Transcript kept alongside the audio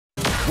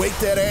Wake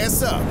that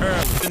ass up.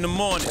 Early in the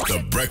morning.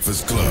 The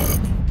Breakfast Club.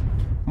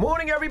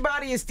 Morning,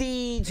 everybody. It's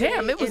DJ.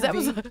 Damn, that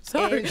was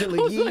sorry.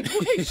 Angela Yee,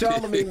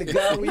 Charlamagne the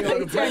guy. We on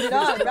the Turn it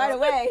on right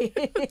away.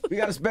 We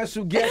got a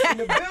special guest in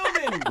the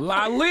building.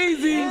 LaLa.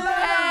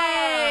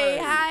 Hey,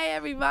 hi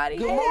everybody.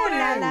 Good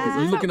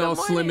morning. You looking all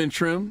slim and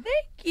trim?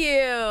 Thank you.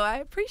 I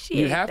appreciate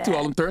it. You have to.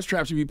 All them thirst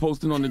traps you be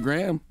posting on the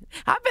gram.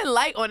 I've been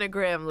light on the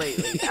gram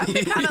lately. I've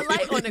been kind of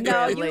light on the No,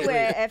 gram you lately. were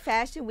at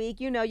Fashion Week.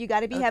 You know, you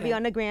got to be heavy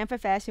on the gram for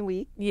Fashion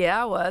Week.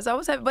 Yeah, I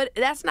was heavy, but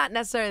that's not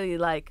necessarily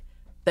like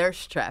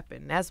thirst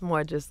trapping. That's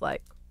more just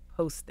like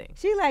posting.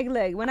 She like,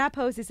 look, when I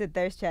post, it's a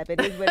thirst trap.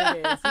 It is what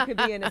it is. You could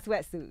be in a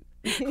sweatsuit.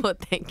 Well,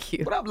 thank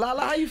you. What up, LaLa?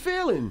 How you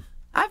feeling?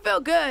 I feel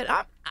good.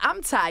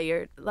 I'm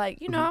tired.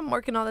 Like, you know, I'm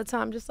working all the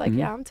time. Just like,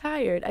 yeah, I'm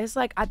tired. It's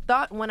like I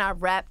thought when I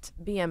wrapped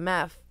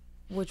BMF,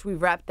 which we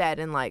wrapped that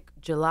in like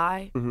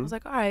July, I was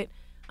like, all right,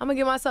 I'm gonna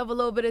give myself a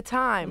little bit of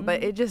time,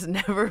 but it just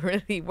never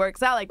really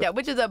works out like that,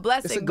 which is a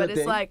blessing. But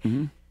it's like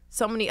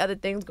so many other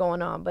things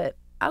going on. But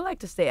I like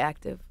to stay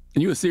active.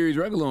 And you a series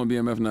regular on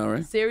BMF now,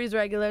 right? Series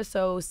regular,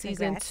 so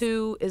season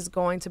 2 is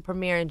going to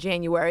premiere in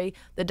January.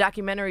 The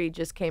documentary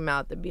just came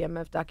out, the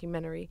BMF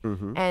documentary,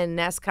 and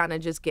that's kind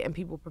of just getting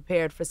people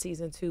prepared for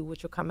season 2,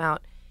 which will come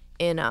out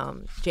in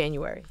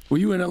January. Were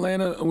you in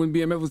Atlanta when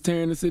BMF was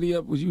tearing the city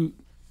up? Was you?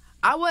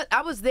 I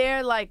was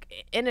there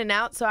like in and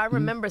out, so I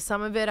remember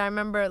some of it. I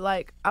remember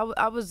like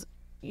I was,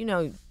 you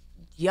know,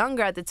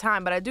 younger at the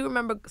time, but I do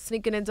remember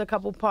sneaking into a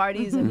couple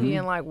parties and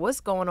being like,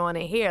 "What's going on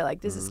in here? Like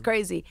this is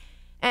crazy."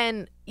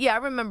 And yeah, I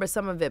remember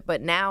some of it, but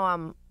now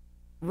I'm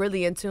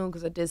really in tune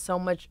because I did so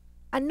much.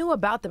 I knew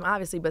about them,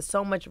 obviously, but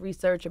so much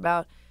research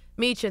about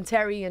Meech and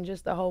Terry and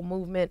just the whole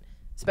movement,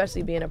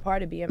 especially being a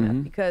part of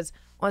BMF. Because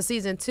on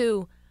season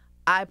 2,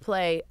 I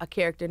play a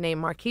character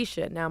named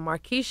Markeisha. Now,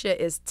 Markeisha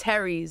is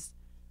Terry's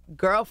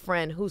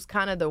girlfriend, who's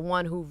kind of the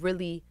one who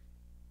really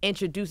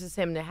introduces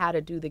him to how to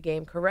do the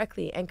game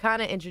correctly and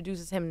kind of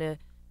introduces him to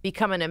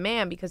becoming a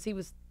man because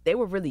they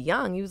were really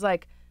young. He was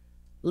like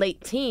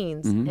late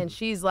teens, and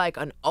she's like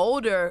an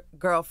older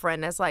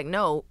girlfriend that's like,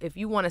 no, if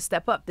you want to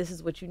step up, this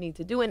is what you need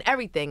to do in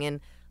everything,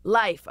 in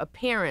life,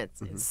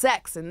 appearance, and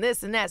sex, and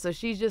this and that. So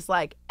she's just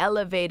like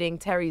elevating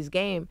Terry's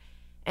game,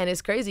 and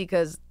it's crazy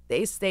because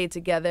they stayed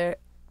together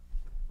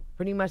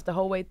pretty much the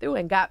whole way through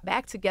and got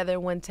back together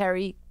when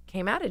Terry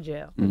came out of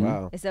jail.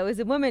 Wow. And so it's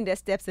a woman that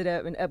steps it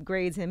up and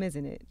upgrades him,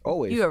 isn't it?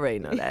 Always. You already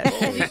know that.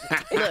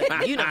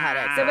 Look, you know how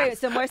that So goes. wait,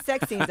 so more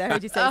sex scenes. I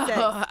heard you say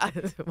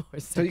sex.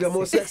 So you got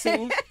more sex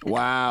scenes?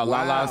 Wow,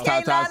 LaLa's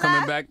Tata's LaLa.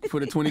 coming back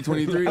for the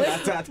 2023. Which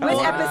episode?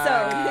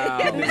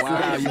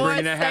 Wow, you More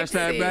bringing that sex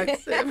hashtag back?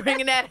 scenes.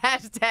 Bringing that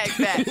hashtag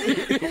back.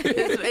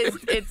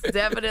 It's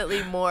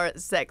definitely more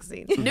sex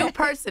scenes. New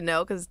person,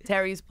 though, because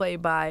Terry's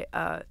played by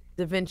Da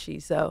Vinci,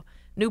 so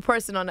new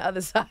person on the other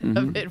side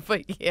of it.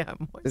 But yeah,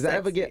 more Does that sex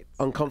ever get scenes.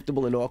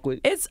 uncomfortable and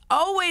awkward? It's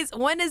always,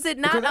 when is it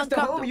not Because that's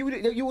the uncomfortable?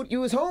 homie. You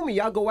was homie.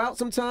 Y'all go out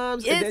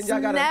sometimes, and then It's y'all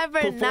gotta never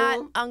perform.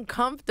 not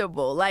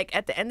uncomfortable. Like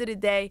at the end of the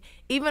day,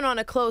 even on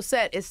a closed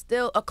set,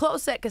 a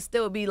closed set could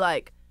still be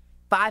like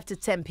 5 to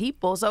 10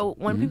 people. So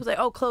when people say,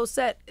 "Oh, closed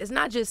set," it's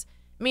not just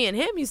me and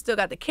him. You still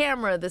got the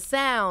camera, the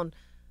sound,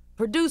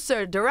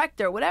 producer,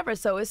 director, whatever.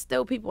 So it's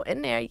still people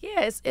in there.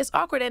 Yeah, it's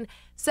awkward, and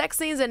sex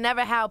scenes are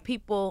never how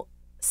people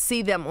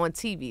see them on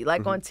TV.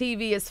 Like on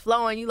TV, it's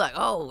flowing. You like,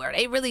 oh, are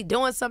they really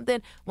doing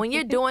something? When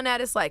you're doing that,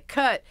 it's like,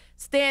 cut,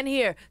 stand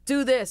here,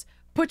 do this,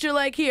 put your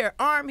leg here,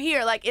 arm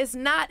here. Like, it's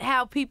not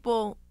how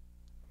people.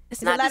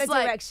 It's not a lot just of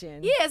like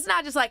direction. Yeah, it's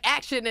not just like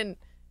action and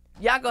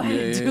y'all go ahead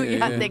and do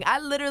your thing. I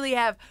literally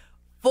have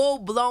full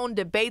blown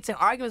debates and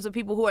arguments with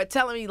people who are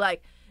telling me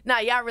like, nah,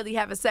 y'all really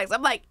having sex.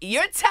 I'm like,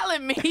 you're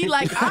telling me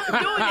like I'm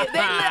doing it. They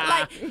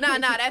like,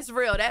 nah, that's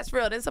real. That's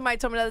real. Then somebody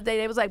told me the other day,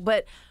 they was like,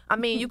 but I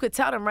mean, you could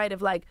tell them, right,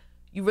 if like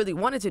you really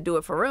wanted to do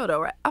it for real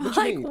though, right? I'm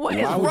like, what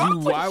is wrong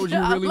with you? Why would you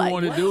really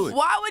want to do it?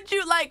 Why would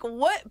you like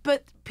what?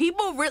 But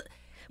people really.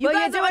 Well,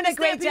 guys you're don't doing a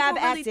great understand. job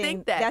People really acting.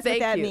 think that. That's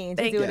Thank what that you. means.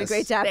 Thank You're doing you. a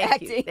great job Thank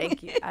acting. You.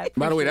 Thank you. I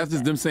By the way, appreciate that's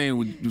just them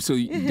saying. So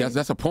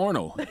that's a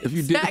porno. If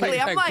you did exactly.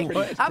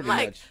 like, I'm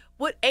like,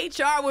 what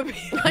HR would be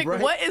like?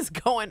 Right. What is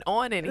going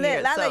on in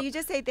here? LaLa, So- you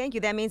just say thank you.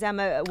 That means I'm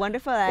a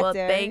wonderful actor. Well,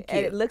 thank you.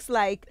 And it looks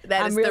like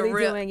That I'm is the really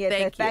real- doing it.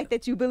 thank The you. fact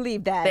that you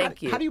believe that.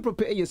 Thank you. How do you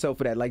prepare yourself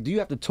for that? Like, do you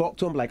have to talk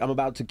to him? Like, I'm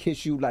about to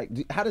kiss you. Like,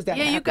 how does that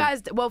Yeah, happen? you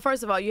guys. Well,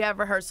 first of all, you have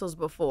rehearsals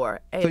before,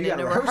 and So you then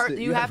gotta the rehearse it.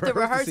 you You have have to to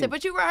rehearse the rehearse scene. it.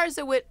 But you rehearse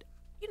it with,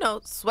 you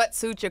know,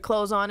 sweatsuit, your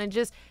clothes on, and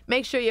just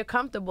make sure you're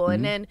comfortable.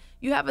 And then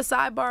you have a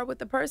sidebar with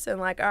the person.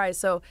 Like, all right,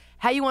 so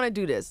how you want to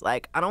do this?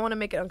 Like, I don't want to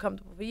make it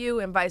uncomfortable for you,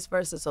 and vice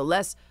versa. So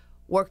let's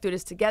work through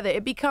this together.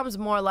 It becomes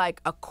more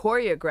like a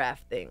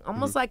choreographed thing,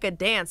 almost like a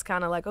dance,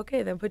 kind of like,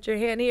 okay, then put your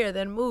hand here,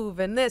 then move,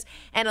 and this.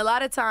 And a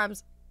lot of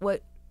times,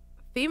 what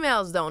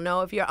females don't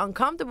know, if you're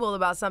uncomfortable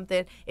about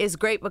something, it's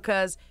great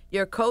because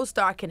your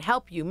co-star can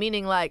help you,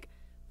 meaning like,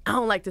 I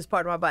don't like this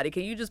part of my body.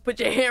 Can you just put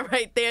your hand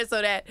right there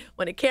so that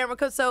when the camera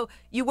comes, so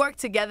you work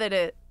together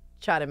to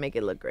try to make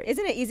it look great.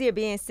 Isn't it easier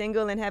being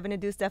single and having to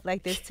do stuff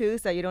like this too,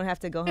 so you don't have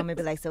to go home and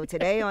be like, so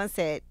today on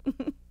set?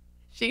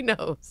 She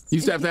knows. You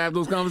used to have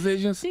those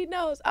conversations? She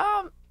knows.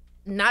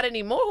 Not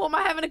anymore. Who am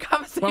I having a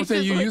conversation I'm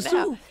saying you with used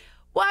now? to.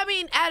 Well, I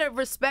mean, out of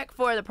respect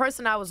for the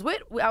person I was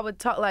with, I would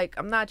talk like,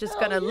 I'm not just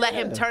gonna let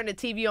him turn the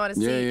TV on and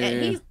see.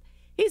 And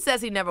he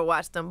says he never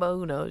watched them, but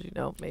who knows? You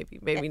know,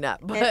 maybe not.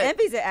 But And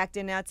Envy's an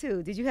actor now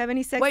too. Did you have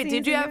any sex wait, scenes?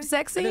 did you in have your-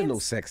 sex There's scenes? no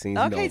sex scenes.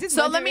 Okay, no. just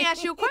So let wondering. me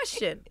ask you a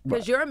question,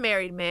 because you're a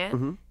married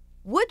man.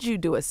 Would you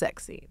do a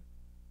sex scene?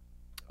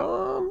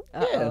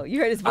 Uh-oh, you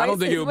heard his voice. I don't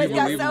think it His would be voice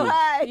got so believable.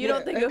 high. You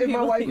don't think it would If be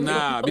my wife-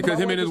 Nah, because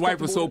him and his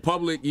wife are so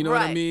public. You know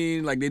what I Right.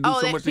 mean? Like they do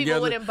so that much people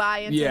together. wouldn't buy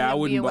into Yeah, I him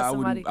wouldn't. being with I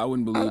wouldn't. somebody? I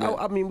wouldn't believe that.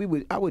 I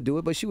mean, I would do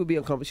it, but she would be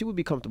uncomfortable. She would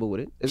be comfortable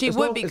with it. She as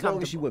would long, be as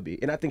long as she comfortable. would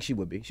be, and I think she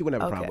would be. She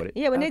wouldn't have a problem with it.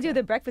 Yeah, when they do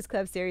the Breakfast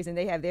Club series and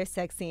they have their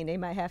sex scene, they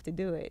might have to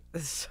do it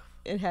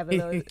and have a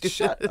little.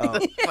 Shut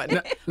up. Funny.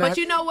 But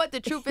you know what?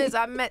 The truth is,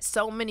 I've met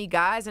so many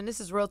guys, and this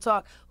is real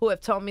talk, who have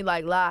told me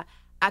like, "La,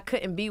 I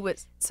couldn't be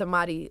with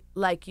somebody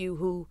like you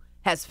who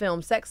has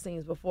filmed sex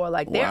scenes before."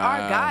 Like there are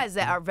Wow. guys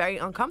that are very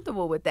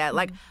uncomfortable with that.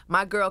 Like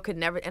my girl could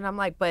never, and I'm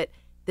like, but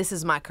this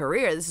is my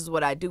career. This is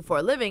what I do for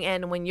a living.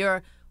 And when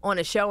you're on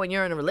a show and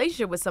you're in a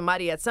relationship with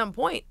somebody, at some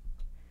point,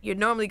 you're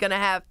normally gonna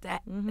have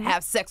to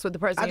have sex with the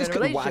person I you're just in a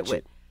couldn't relationship watch with.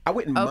 it. I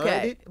wouldn't Okay,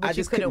 mind it. but I you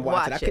just couldn't couldn't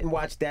watch it. I watch it. couldn't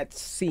watch that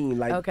scene.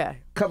 Like, Okay.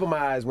 cover my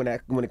eyes when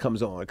it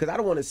comes on, because I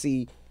don't want to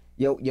see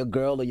your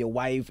girl or your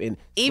wife and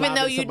Even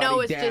though slobbing you know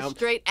somebody it's down. just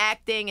straight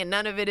acting and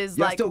none of it is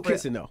Y'all like still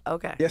kissing though.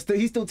 Okay.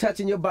 He's still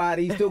touching your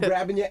body. He's still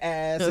grabbing your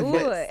ass. Ooh,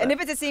 and if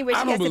it's a scene where I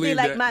she don't has to be believe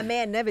like, that. my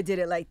man never did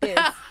it like this.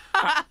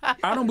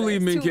 I don't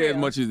believe men too care as real.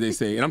 much as they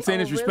say, and I'm saying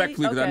Oh, this really?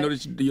 respectfully because I Okay. know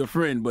that you're a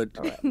friend. But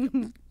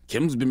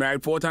Kim's been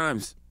married 4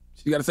 times.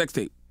 She got a sex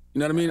tape. You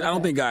know what I mean? I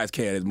don't think guys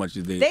care as much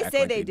as they. They act say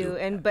like they do, but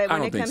I when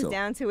don't it think comes so.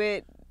 down to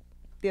it,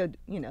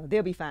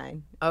 they'll be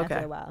fine Okay.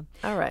 after a while.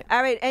 All right.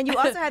 All right, and you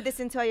also had the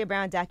Centoya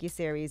Brown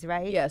docuseries,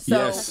 right? Yeah, so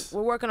Yes.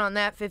 we're working on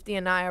that. 50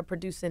 and I are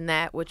producing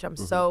that, which Mm-hmm. I'm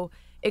so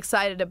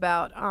excited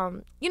about.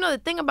 You know, the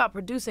thing about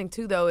producing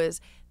too, though,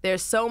 is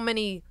there's so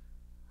many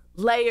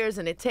layers,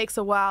 and it takes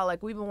a while.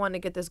 Like we've been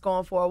wanting to get this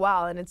going for a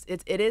while, and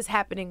it is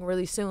happening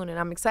really soon, and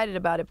I'm excited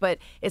about it. But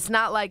it's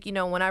not like, you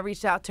know, when I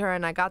reached out to her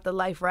and I got the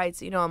life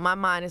rights, you know, in my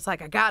mind it's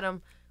like I got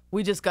them,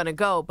 we just gonna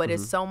go. But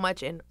it's so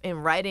much in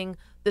writing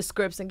the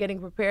scripts and getting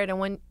prepared, and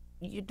when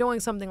you're doing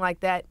something like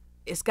that,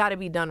 it's got to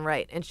be done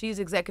right. And she's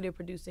executive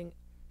producing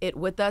it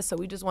with us, so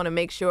we just want to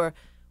make sure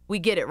we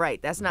get it right.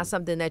 That's not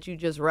something that you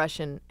just rush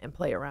and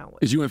play around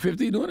with. Is you and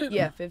 50 doing it?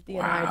 Yeah, 50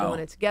 and I are doing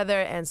it together,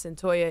 and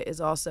Centoya is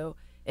also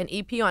an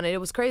EP on it. It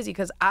was crazy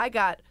because I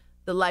got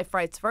the life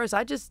rights first.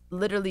 I just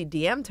literally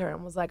DM'd her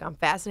and was like, I'm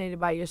fascinated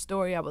by your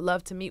story. I would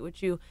love to meet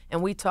with you.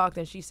 And we talked,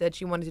 and she said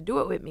she wanted to do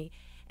it with me.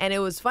 And it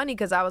was funny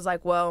because I was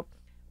like, well,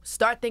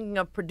 start thinking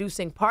of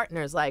producing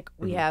partners. Like,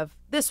 we have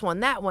this one,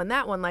 that one,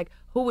 that one. Like,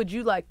 who would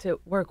you like to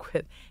work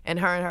with? And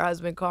her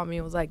husband called me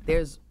and was like,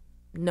 there's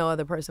no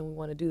other person we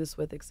want to do this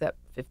with except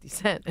 50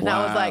 Cent. And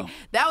I was like,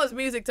 that was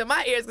music to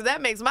my ears because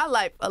that makes my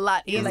life a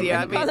lot easier.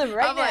 like, call him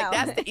right I'm like, now.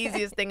 that's the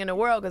easiest thing in the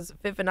world because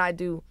Fifth and I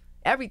do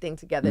everything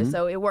together.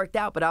 So it worked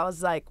out. But I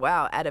was like,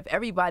 wow, out of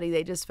everybody,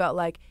 they just felt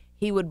like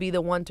he would be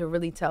the one to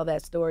really tell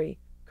that story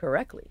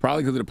correctly.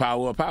 Probably because of the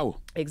power of power.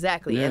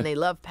 Exactly. Yeah. And they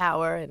love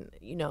Power and,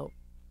 you know,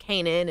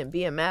 Kanan and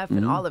BMF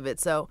and all of it.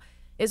 So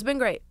it's been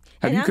great.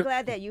 And you I'm co-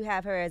 glad that you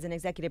have her as an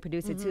executive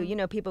producer too. You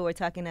know, people were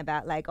talking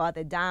about like all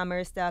the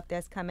Dahmer stuff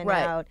that's coming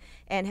Right. out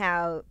and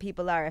how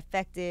people are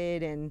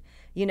affected and,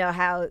 you know,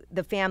 how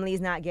the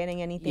family's not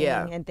getting anything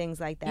Yeah. and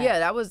things like that. Yeah,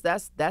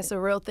 that's a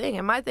real thing.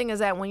 And my thing is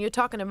that when you're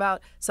talking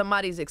about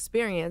somebody's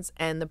experience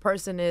and the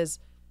person is,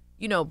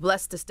 you know,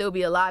 blessed to still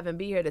be alive and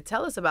be here to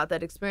tell us about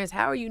that experience,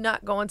 how are you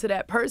not going to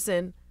that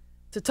person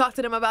to talk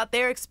to them about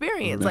their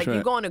experience? That's Like, you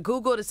right. going to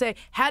Google to say,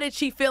 how did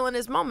she feel in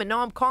this moment? No,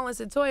 I'm calling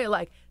Centoya,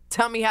 like,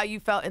 tell me how you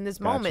felt in this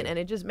moment. And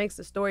it just makes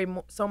the story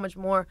so much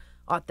more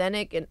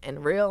authentic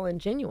and real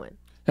and genuine.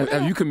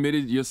 Have you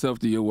committed yourself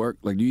to your work?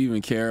 Like, do you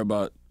even care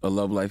about a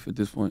love life at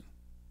this point?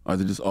 Or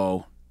is it just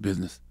all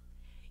business?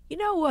 You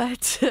know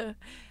what?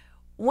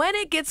 When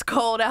it gets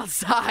cold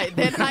outside,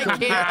 then I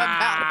care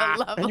about a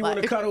love And you want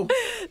life. to cuddle?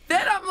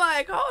 Then I'm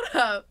like, hold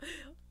up.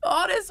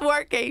 All this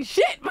work ain't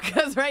shit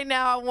because right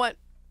now I want,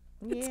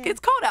 Yeah. it's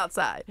cold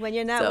outside. When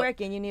you're not So,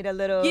 working, you need a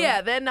little.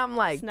 Yeah, then I'm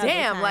like, snuggle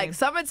damn, time. like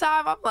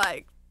summertime, I'm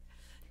like,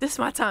 this is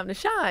my time to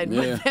shine.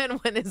 Yeah. But then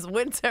when it's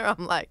winter,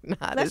 I'm like, nah,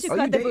 Plus this you Are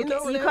caught you the dating bouquet.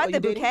 over You there? caught Are the you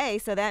dating? bouquet,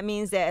 so that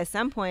means that at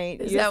some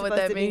point is you're that what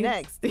supposed that to be means?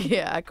 next.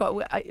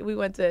 Yeah, we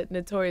went to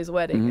Notorious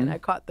wedding and I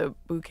caught the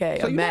bouquet.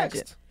 So you Imagine.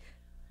 next?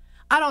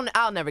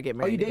 I'll never get Are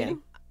married you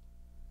again.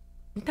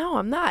 dating? No,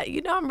 I'm not.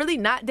 You know, I'm really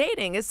not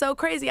dating. It's so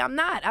crazy. I'm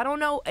not. I don't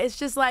know. It's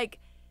just like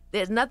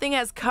there's nothing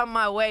has come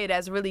my way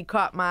that's really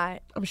caught my.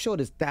 I'm sure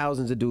there's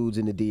thousands of dudes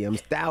in the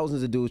DMs,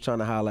 thousands of dudes trying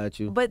to holler at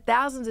you. But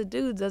thousands of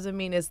dudes doesn't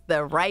mean it's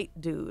the right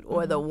dude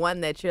or the one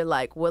that you're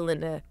like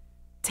willing to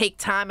take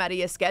time out of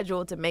your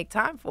schedule to make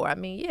time for. I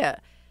mean, yeah.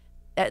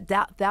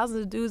 Thousands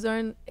of dudes are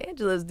in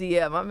Angela's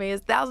DM. I mean,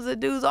 it's thousands of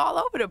dudes all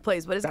over the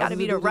place, but it's got to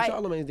be the right.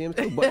 Charlamagne's DMs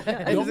too, but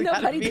It's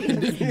gotta be-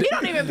 he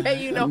don't even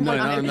pay you no No,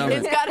 money. no.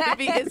 It's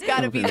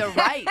gotta be the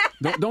right.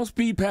 Don't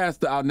speed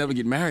past the I'll never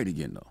get married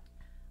again, though.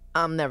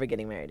 I'm never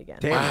getting married again.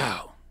 Damn.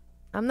 Wow.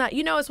 I'm not,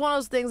 you know, it's one of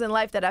those things in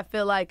life that I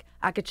feel like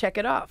I could check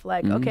it off.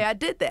 Like, okay, I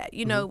did that.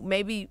 You know,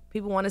 maybe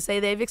people want to say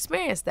they've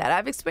experienced that.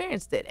 I've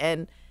experienced it.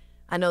 And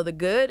I know the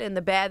good and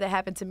the bad that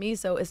happened to me,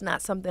 so it's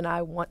not something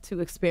I want to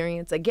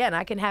experience again.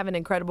 I can have an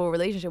incredible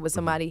relationship with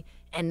somebody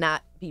and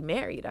not be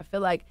married. I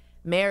feel like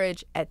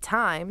marriage at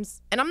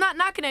times, and I'm not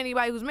knocking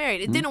anybody who's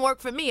married. It didn't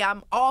work for me.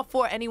 I'm all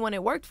for anyone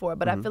it worked for,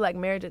 but I feel like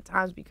marriage at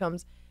times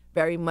becomes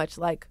very much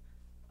like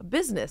a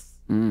business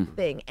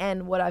thing.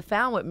 And what I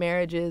found with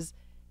marriage is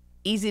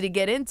easy to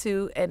get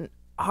into and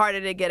harder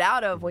to get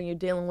out of when you're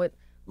dealing with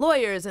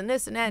lawyers and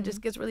this and that. It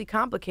just gets really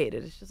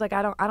complicated. It's just like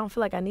I don't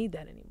feel like I need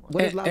that anymore.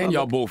 And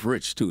y'all both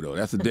rich too, though.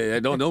 That's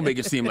the don't make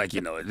it seem like,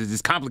 you know,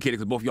 it's complicated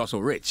because both of y'all so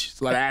rich. It's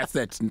a lot of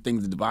assets and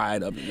things to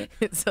divide up.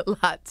 It's a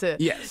lot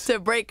to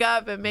break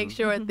up and make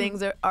sure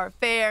things are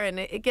fair, and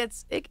it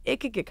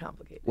could get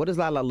complicated. What is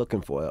LaLa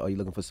looking for? Are you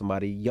looking for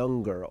somebody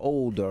younger,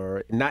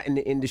 older, not in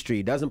the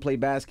industry, doesn't play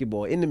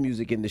basketball, in the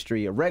music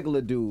industry, a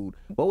regular dude?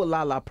 What would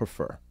LaLa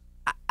prefer?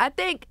 I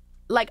think,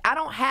 like, I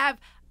don't have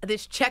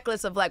this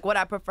checklist of, like, what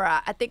I prefer.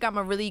 I think I'm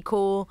a really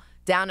cool,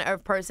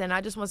 down-to-earth person. I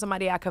just want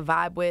somebody I could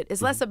vibe with.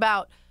 It's less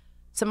about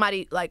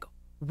somebody, like,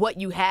 what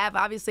you have.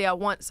 Obviously, I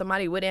want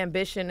somebody with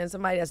ambition and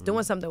somebody that's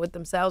doing something with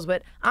themselves,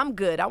 but I'm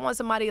good. I want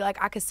somebody,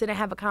 like, I could sit and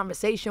have a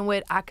conversation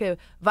with, I could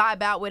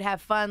vibe out with,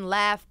 have fun,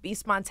 laugh, be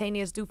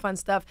spontaneous, do fun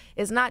stuff.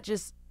 It's not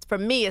just, for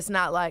me, it's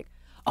not like,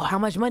 oh, how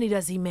much money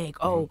does he make?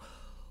 Oh,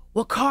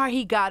 what car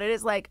he got? It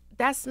is like,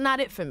 that's not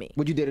it for me.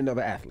 Would you date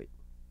another athlete?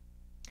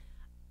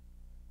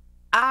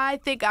 I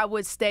think I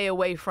would stay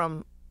away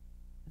from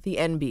the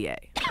NBA.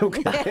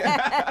 Okay.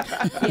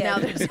 Now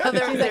there's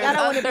other. I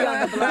don't want to be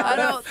on the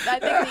block. I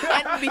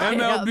think the NBA.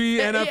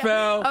 MLB,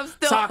 NFL, I'm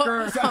still,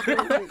 soccer. I'm still,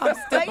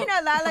 But you know,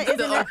 LaLa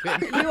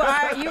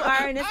is you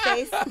are in a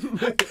space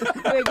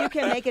where you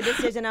can make a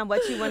decision on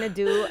what you want to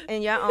do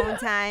in your own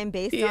time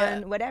based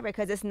on whatever.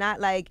 Because it's not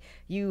like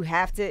you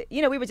have to.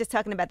 You know, we were just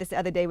talking about this the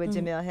other day with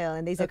Jamil Hill,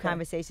 and these are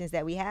conversations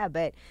that we have.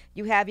 But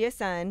you have your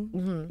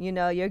son. You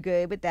know, you're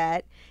good with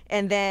that,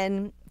 and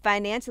then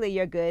financially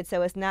you're good,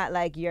 so it's not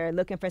like you're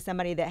looking for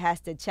somebody that has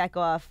to check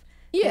off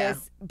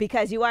this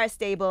because you are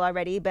stable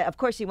already. But of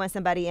course you want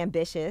somebody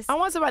ambitious. I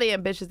want somebody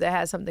ambitious that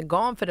has something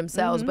going for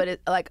themselves. But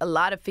it, like, a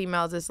lot of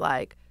females, it's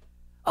like,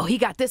 oh, he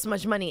got this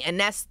much money, and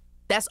that's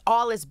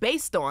all it's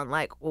based on.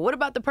 Like, well, what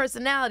about the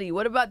personality?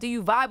 What about, do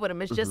you vibe with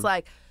him? It's just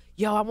like,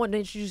 yo, I want to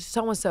introduce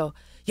so and so.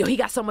 Yo, he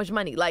got so much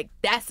money. Like,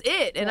 that's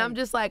it. And I'm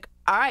just like,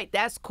 all right,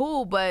 that's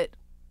cool, but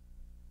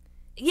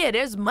yeah,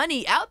 there's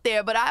money out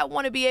there, but I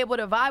want to be able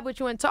to vibe with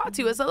you and talk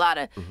to you. It's a lot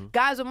of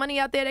guys with money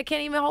out there that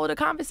can't even hold a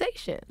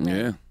conversation.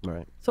 Yeah.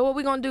 Right. So what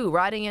we gonna do?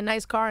 Riding a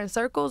nice car in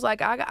circles?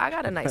 Like, I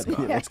got a nice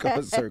car. Let's go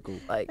in circle.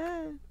 Like,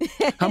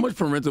 How much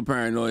parental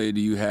paranoia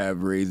do you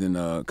have raising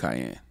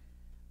Cayenne?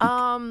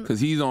 Because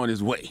he's on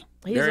his way.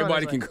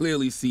 Everybody can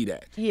clearly see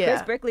that. yeah.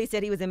 Chris Brickley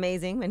said he was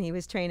amazing when he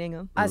was training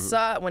him. I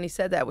saw it when he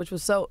said that, which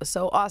was so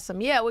awesome.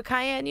 Yeah, with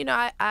Cayenne, you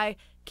know, I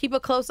keep a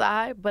close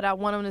eye, but I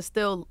want him to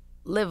still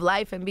live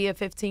life and be a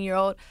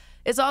 15-year-old.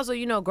 It's also,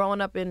 you know,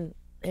 growing up in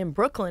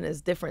Brooklyn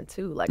is different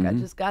too. Like, I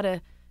just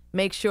gotta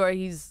make sure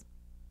he's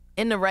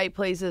in the right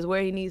places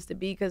where he needs to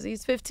be, because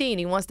he's 15.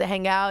 He wants to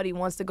hang out. He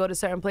wants to go to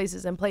certain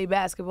places and play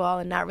basketball,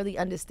 and not really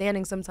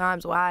understanding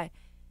sometimes why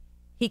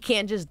he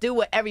can't just do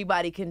what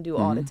everybody can do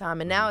all the time.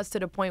 And now it's to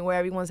the point where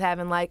everyone's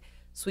having, like,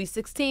 Sweet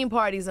 16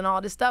 parties and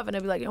all this stuff, and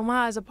they'll be like, yo,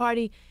 Ma, there's a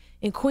party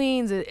in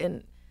Queens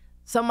and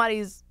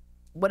somebody's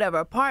whatever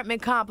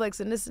apartment complex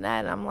and this and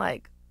that, and I'm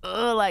like,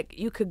 ugh, like,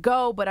 you could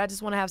go, but I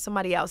just want to have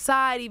somebody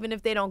outside, even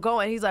if they don't go.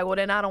 And he's like, well,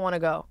 then I don't want to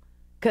go,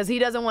 because he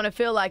doesn't want to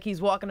feel like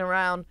he's walking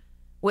around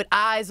with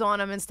eyes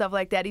on him and stuff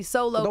like that. He's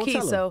so low key.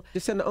 So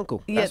just send the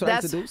uncle. Yeah, that's what I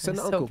have to do. Send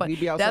the so uncle. funny.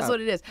 He'd be outside. That's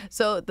what it is.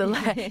 So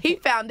he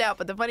found out,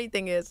 but the funny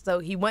thing is, so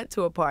he went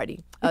to a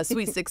party, a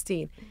Sweet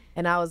 16,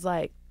 and I was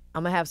like,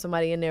 I'm gonna have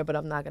somebody in there, but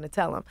I'm not gonna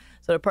tell him.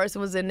 So the person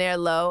was in there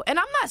low, and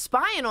I'm not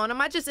spying on him.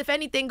 I just, if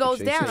anything goes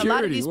down, a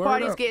lot of these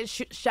parties get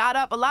shot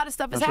up. A lot of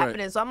stuff is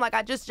happening. Right. So I'm like,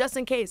 just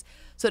in case.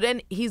 So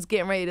then he's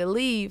getting ready to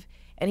leave,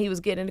 and he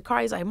was getting in the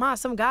car. He's like, Ma,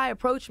 some guy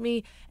approached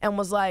me and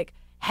was like,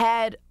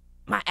 had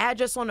my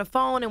address on the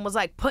phone and was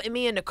like putting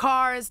me in the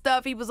car and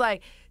stuff. He was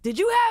like, did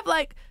you have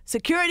like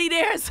security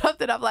there or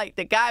something? I'm like,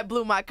 the guy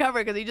blew my cover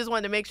because he just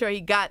wanted to make sure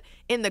he got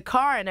in the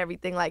car and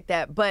everything like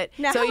that. But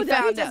now, so he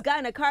found he just got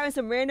in a car and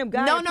some random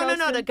guy. No.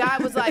 The guy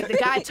was like, the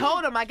guy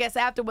told him, I guess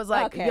after, was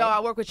like, yo,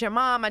 I work with your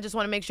mom. I just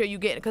want to make sure you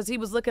get it, because he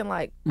was looking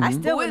like, I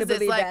still who is wouldn't this?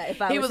 believe Like, that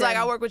if I he was like,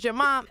 I work with your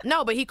mom.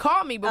 No, but he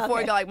called me before.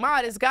 He got like,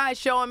 Ma, this guy's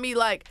showing me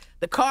like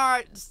the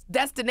car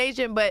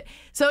destination. But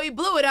so he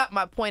blew it up.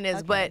 My point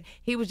is, but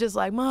he was just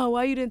like, Ma,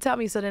 why you didn't tell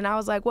me? So then I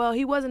was like, well,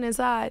 he wasn't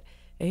inside.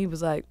 And he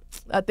was like,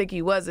 I think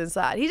he was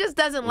inside. He just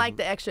doesn't like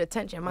the extra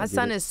attention. My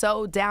son is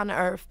so down to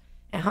earth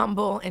and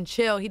humble and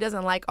chill. He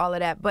doesn't like all of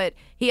that. But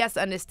he has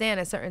to understand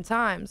at certain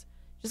times,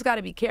 just got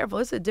to be careful.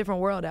 It's a different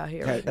world out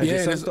here. Has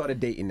your son started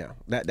dating now?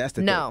 That's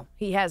the thing. No,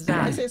 he has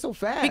not. Why say it so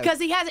fast? Because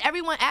he has.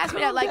 Everyone asked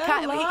me that. Like,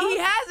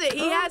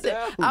 he hasn't.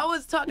 I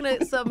was talking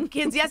to some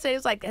kids yesterday. It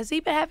was like, has he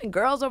been having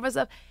girls over and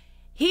stuff?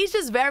 he's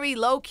just very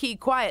low-key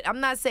quiet. I'm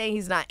not saying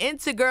he's not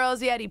into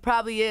girls yet. He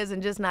probably is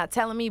and just not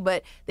telling me,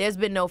 but there's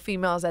been no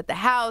females at the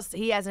house.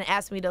 He hasn't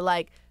asked me to,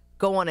 like,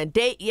 go on a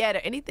date yet or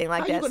anything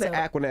like that. How you gonna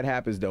act when that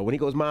happens though? When he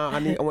goes, "Ma, I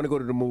want to go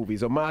to the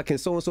movies," or "Ma, can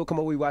so and so come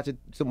over? We watch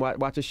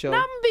a show." No,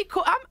 I'm gonna be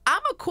cool.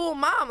 I'm a cool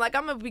mom. Like,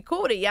 I'm gonna be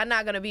cool with it. Y'all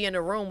not gonna be in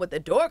the room with the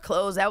door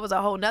closed. That was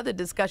a whole nother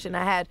discussion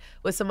I had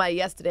with somebody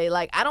yesterday.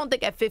 Like, I don't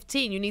think at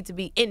 15 you need to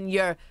be in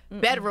your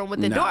bedroom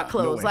with the door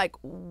closed. Like,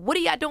 what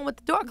are y'all doing with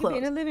the door closed?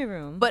 You be in the living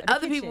room. But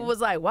other people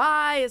was like,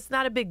 "Why? It's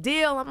not a big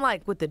deal." I'm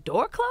like, with the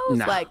door closed?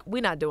 Nah. Like,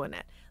 we're not doing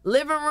that.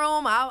 Living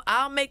room,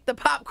 I'll make the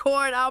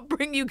popcorn. I'll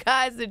bring you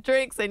guys the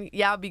drinks, and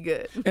y'all be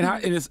good. And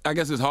I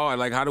guess it's hard.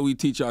 Like, how do we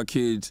teach our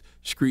kids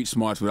street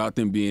smarts without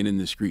them being in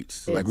the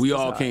streets? Like, we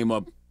all came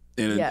up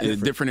in a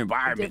different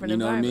environment. You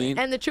know what I mean?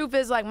 And the truth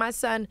is, like, my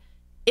son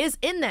is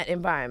in that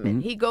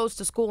environment. He goes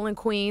to school in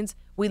Queens.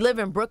 We live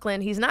in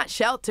Brooklyn. He's not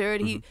sheltered.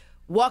 He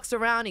walks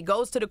around. He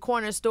goes to the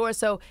corner store.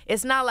 So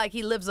it's not like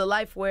he lives a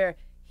life where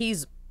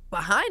he's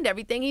behind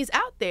everything. He's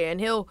out there,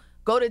 and he'll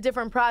go to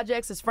different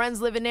projects. His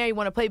friends live in there. You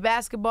want to play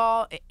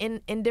basketball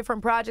in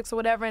different projects or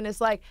whatever. And it's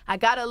like, I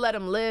got to let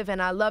him live.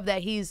 And I love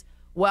that he's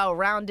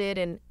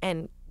well-rounded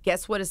and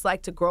guess what it's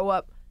like to grow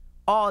up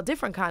all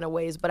different kind of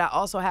ways. But I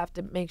also have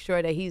to make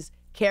sure that he's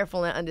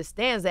careful and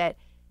understands that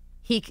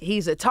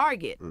he's a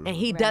target and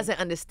he doesn't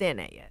understand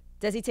that yet.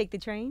 Does he take the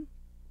train?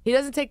 He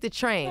doesn't take the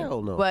train.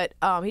 Hell no. But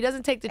he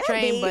doesn't take the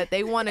train, but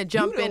they want to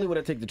jump You the in. only one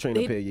to take the train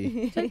up here,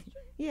 Yee.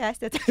 Yeah, I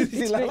still take the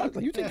See, train.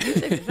 LaLa, you take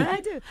the train.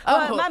 I do.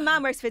 Oh. Well, my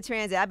mom works for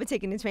transit. I've been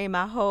taking the train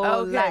my whole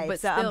Okay, life. but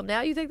so still,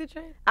 now you take the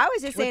train? I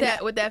was just saying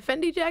With that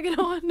Fendi jacket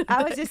on?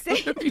 I was just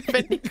saying.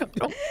 Fendi coat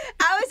on.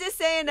 I was just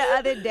saying the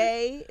other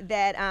day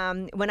that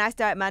when I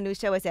start my new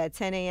show, it's at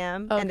 10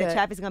 a.m. and the Okay.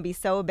 trapic's going to be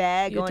so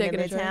bad You're going to taking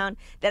the train? Midtown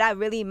that I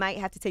really might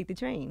have to take the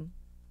train.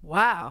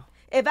 Wow.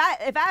 If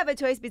I have a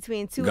choice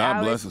between 2 God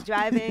hours bless us.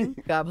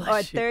 driving God bless or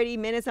you. 30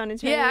 minutes on the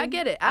train, Yeah, I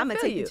get it. I'm I going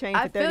to feel take you. the train for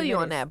I 30 feel you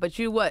on minutes. that. But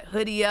you what?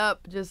 Hoodie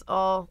up, just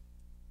all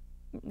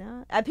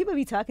No, people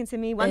be talking to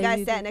me. One And guy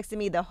you sat do- next to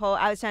me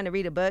I was trying to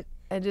read a book.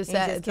 and just and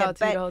sat he and just talked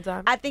to you kept- the whole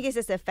time. I think it's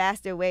just a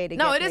faster way to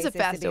No, get it is a places to be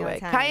faster on way.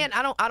 time. Cayenne,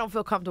 I don't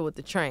feel comfortable with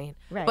the train.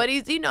 Right. But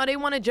he's, they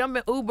want to jump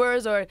in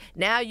Ubers or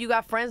now you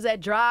got friends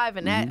that drive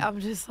and that I'm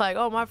just like,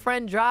 oh, my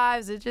friend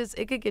drives.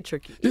 It could get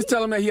tricky. Just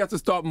tell him that he has to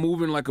start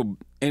moving like a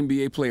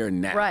NBA player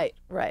now. Right.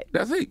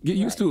 That's it. Get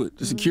used to it.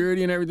 The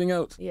security and everything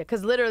else. Yeah,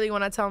 because literally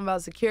when I tell him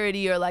about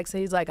security or like, so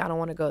he's like, I don't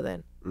want to go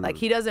then. Like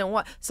he doesn't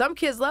want, some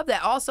kids love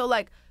that. Also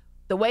like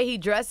the way he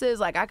dresses,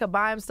 like I could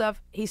buy him stuff.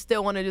 He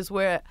still want to just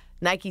wear a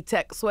Nike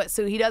Tech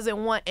sweatsuit. He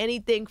doesn't want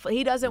anything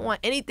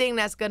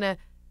that's going to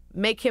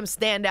make him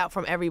stand out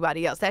from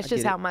everybody else. That's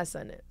just how my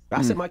son is.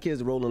 I send my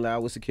kids rolling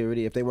loud with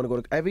security. If they want to go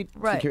to every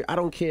security, I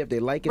don't care if they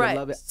like it or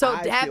love it. So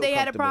I have feel they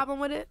had a comfortable. problem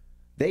with it?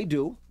 They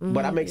do,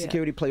 but I make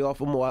security play off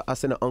them, or I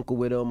send an uncle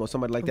with them, or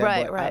somebody like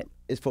that. But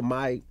it's for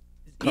my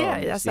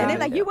calmness. that's And how they're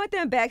I like, you want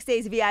them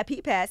backstage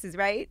VIP passes,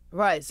 right?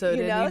 Right. So You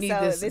then know, you need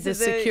so this is the-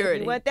 security.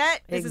 You want that?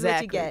 This is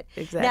what you get.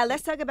 Exactly. Now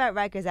let's talk about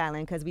Rikers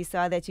Island because we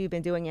saw that you've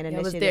been doing an I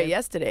initiative. was there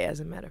yesterday, as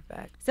a matter of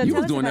fact. So You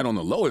tell was us doing that about- on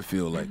the low, it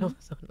feel like.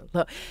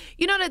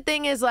 You know, the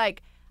thing is,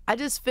 like, I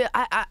just feel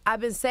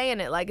I've been saying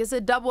it, like it's a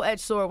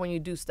double-edged sword when you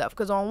do stuff.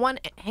 Because on one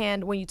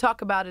hand, when you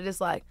talk about it,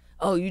 it's like,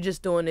 oh, you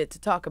just doing it to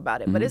talk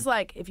about it. But it's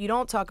like, if you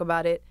don't talk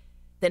about it,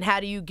 then how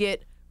do you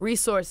get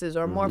resources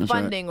or more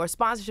funding or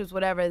sponsorships,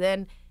 whatever?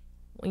 Then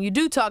when you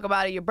do talk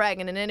about it, you're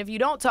bragging. And then if you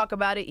don't talk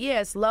about it,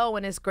 yeah, it's low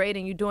and it's great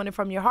and you're doing it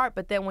from your heart.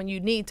 But then when you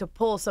need to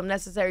pull some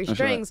necessary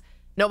strings,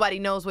 nobody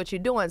knows what you're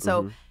doing.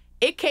 So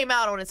it came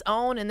out on its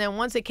own. And then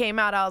once it came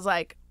out, I was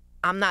like,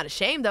 I'm not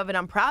ashamed of it.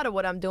 I'm proud of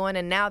what I'm doing.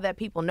 And now that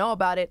people know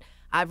about it,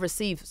 I've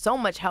received so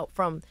much help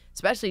from,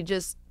 especially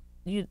just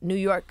New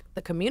York,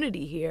 the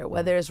community here,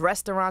 whether it's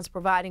restaurants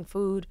providing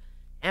food,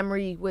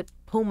 Emory with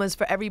Pumas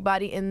for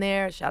everybody in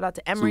there. Shout out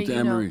to Emory. Salute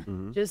to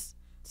Emory. Just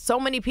so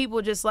many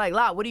people just like,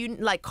 La, what do you,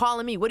 like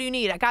calling me? What do you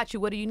need? I got you.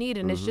 What do you need?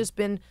 And it's just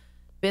been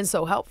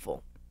so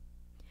helpful.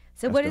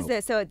 So what is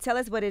this? So tell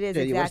us what it is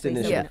what's the exactly.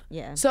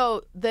 initiative?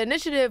 So the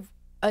initiative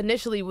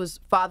initially was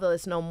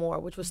Fatherless No More,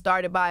 which was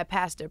started by a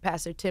pastor,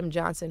 Pastor Tim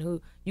Johnson,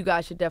 who you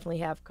guys should definitely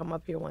have come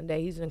up here one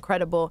day. He's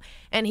incredible.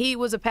 And he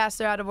was a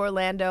pastor out of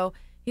Orlando.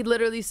 He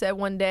literally said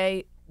one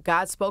day,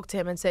 God spoke to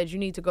him and said, you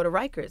need to go to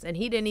Rikers. And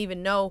he didn't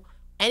even know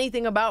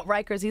anything about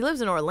Rikers. He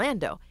lives in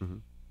Orlando.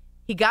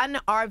 He got in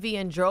an RV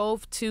and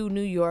drove to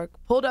New York,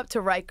 pulled up to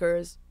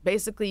Rikers,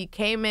 basically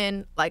came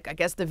in, like, I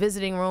guess the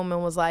visiting room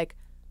and was like,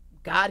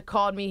 God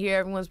called me here.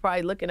 Everyone's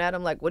probably looking at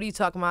him like, what are you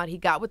talking about? He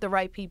got with the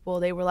right people.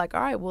 They were like,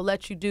 all right, we'll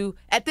let you do.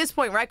 At this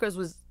point, Rikers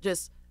was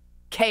just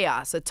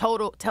chaos, a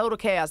total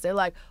chaos. They're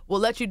like, we'll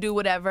let you do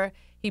whatever.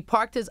 He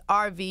parked his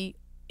RV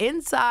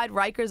inside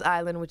Rikers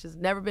Island, which has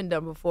never been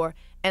done before,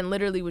 and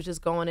literally was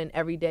just going in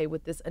every day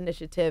with this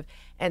initiative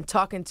and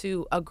talking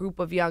to a group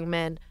of young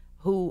men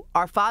who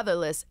are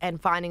fatherless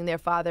and finding their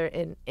father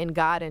in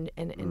God and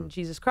in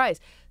Jesus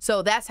Christ.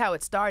 So that's how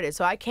it started.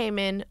 So I came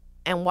in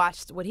and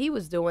watched what he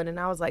was doing, and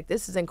I was like,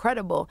 this is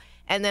incredible.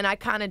 And then I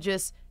kind of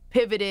just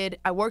pivoted.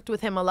 I worked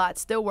with him a lot,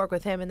 still work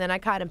with him, and then I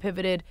kind of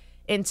pivoted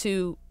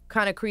into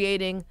kind of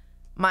creating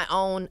my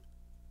own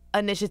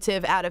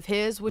initiative out of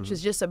his, which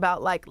is just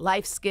about like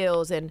life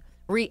skills and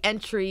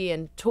re-entry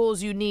and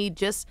tools you need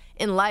just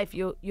in life.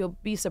 You'll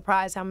be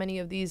surprised how many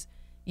of these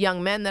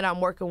young men that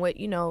I'm working with,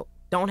 you know,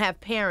 don't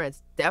have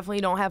parents,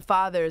 definitely don't have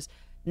fathers,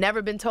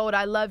 never been told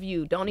I love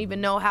you, don't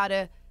even know how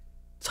to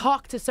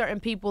talk to certain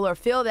people or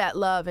feel that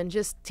love, and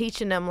just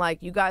teaching them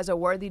like, you guys are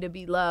worthy to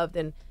be loved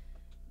and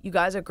you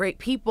guys are great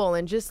people,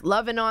 and just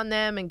loving on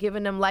them and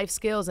giving them life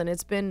skills. And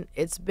it's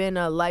been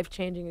a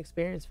life-changing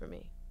experience for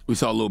me. We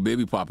saw Lil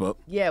Baby pop up.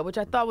 Yeah, which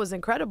I thought was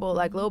incredible.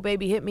 Like, Lil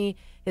Baby hit me.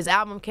 His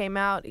album came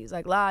out. He's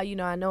like, La, you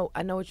know, I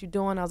know what you're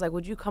doing. I was like,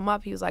 would you come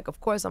up? He was like,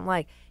 of course. I'm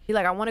like,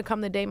 I want to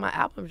come the day my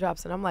album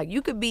drops. And I'm like,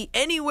 you could be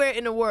anywhere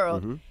in the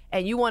world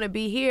and you want to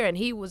be here. And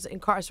he was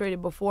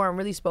incarcerated before and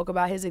really spoke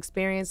about his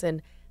experience.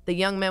 And the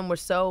young men were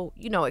so,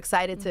 you know,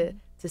 excited to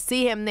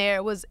see him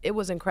there. It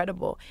was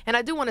incredible. And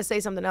I do want to say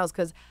something else,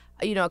 because,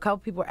 you know, a couple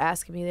people were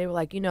asking me. They were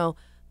like, you know,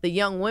 the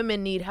young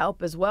women need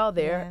help as well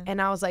there. Yeah.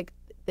 And I was like,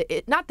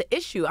 not the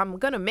issue. I'm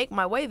going to make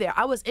my way there.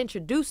 I was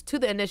introduced to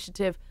the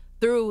initiative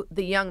through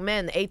the young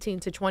men, the 18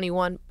 to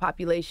 21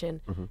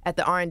 population at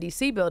the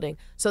RNDC building.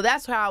 So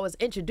that's how I was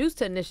introduced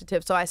to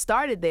initiative. So I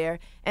started there,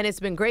 and it's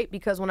been great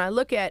because when I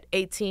look at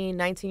 18,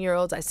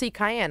 19-year-olds, I see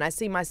Cayenne, I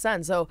see my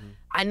son. So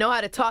I know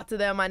how to talk to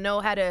them. I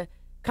know how to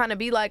kind of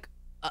be like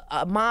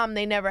a mom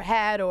they never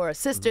had or a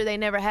sister they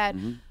never had.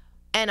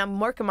 And I'm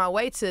working my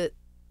way to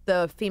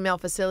the female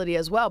facility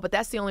as well. But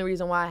that's the only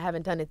reason why I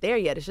haven't done it there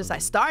yet. It's just I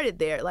started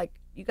there. Like,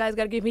 you guys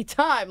got to give me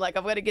time. Like,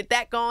 I'm going to get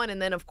that going.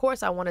 And then, of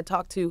course, I want to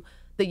talk to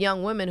the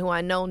young women who I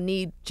know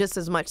need just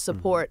as much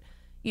support,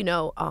 you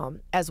know,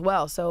 as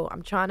well. So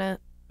I'm trying to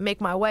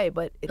make my way,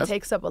 but it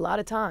takes up a lot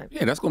of time.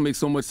 Yeah, that's going to make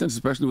so much sense,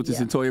 especially with this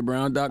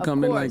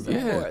Toyabrown.com.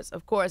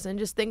 Of course. And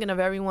just thinking of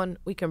everyone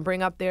we can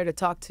bring up there to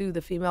talk to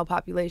the female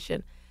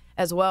population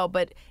as well.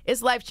 But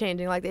it's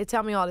life-changing. Like, they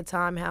tell me all the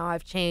time how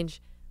I've changed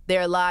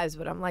their lives,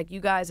 but I'm like, you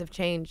guys have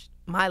changed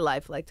my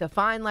life. Like, to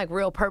find like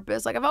real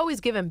purpose, like, I've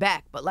always given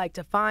back, but like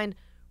to find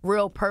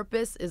real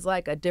purpose is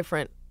like a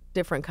different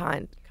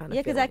kind of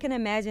because I can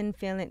imagine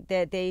feeling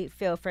that they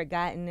feel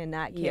forgotten and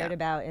not cared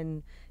about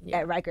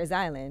at Rikers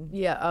Island.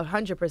 Yeah,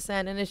 100%.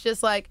 And it's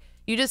just like,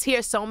 you just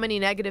hear so many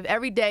negative.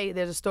 Every day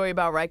there's a story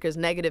about Rikers,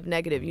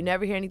 negative. You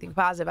never hear anything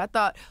positive. I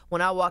thought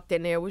when I walked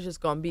in there, it was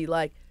just going to be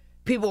like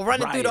people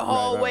running through the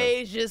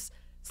hallways, just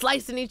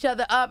slicing each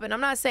other up. And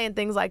I'm not saying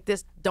things like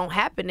this don't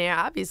happen there.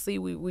 Obviously,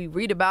 we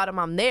read about them.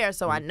 I'm there,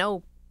 so I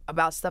know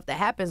about stuff that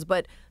happens.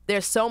 But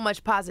there's so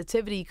much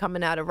positivity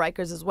coming out of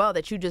Rikers as well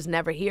that you just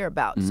never hear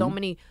about. So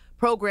many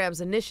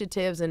programs,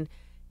 initiatives, and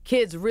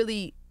kids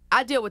really,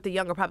 I deal with the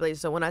younger population.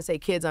 So when I say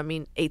kids, I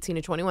mean 18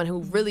 to 21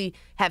 who really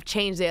have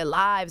changed their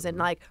lives and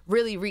like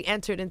really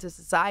re-entered into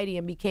society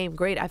and became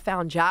great. I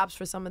found jobs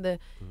for some of the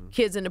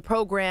kids in the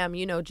program,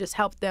 you know, just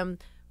helped them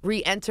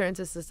re-enter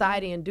into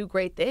society and do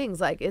great things.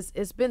 Like,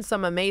 it's been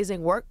some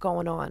amazing work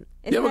going on.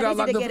 It's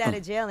not easy to get out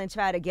of jail and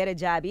try to get a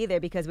job either,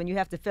 because when you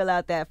have to fill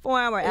out that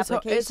form or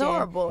application, it's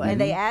horrible. And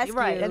they ask you.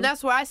 And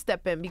that's where I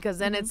step in, because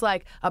then it's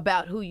like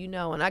about who you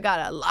know. And I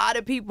got a lot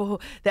of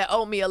people that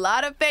owe me a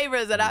lot of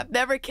favors that I've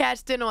never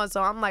cashed in on.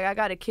 So I'm like, I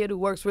got a kid who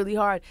works really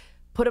hard.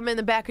 Put him in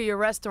the back of your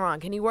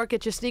restaurant. Can he work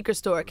at your sneaker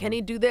store? Can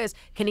he do this?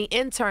 Can he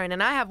intern?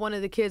 And I have one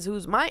of the kids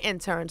who's my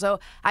intern.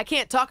 So I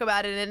can't talk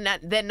about it and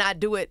then not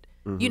do it,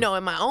 you know,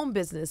 in my own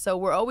business. So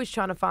we're always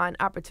trying to find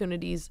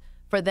opportunities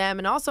for them.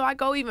 And also, I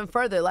go even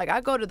further. Like,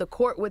 I go to the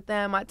court with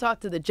them. I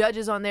talk to the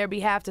judges on their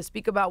behalf to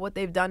speak about what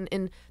they've done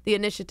in the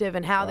initiative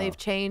and how they've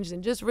changed,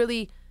 and just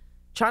really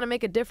trying to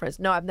make a difference.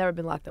 No, I've never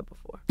been locked up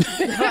before.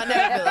 I've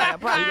never been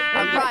locked up.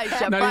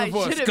 I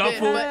probably should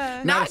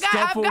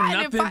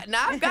have been.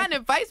 I've gotten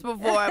in fights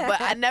before,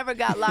 but I never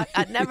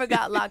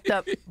got locked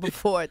up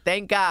before.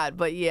 Thank God.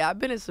 But yeah, I've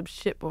been in some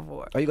shit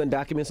before. Are you going to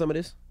document some of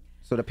this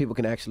so that people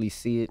can actually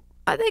see it?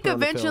 I think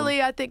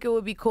eventually, I think it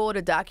would be cool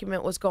to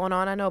document what's going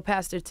on. I know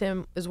Pastor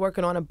Tim is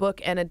working on a book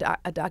and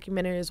a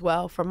documentary as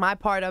well. For my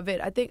part of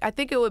it, I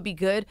think it would be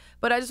good,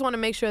 but I just want to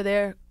make sure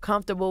they're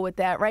comfortable with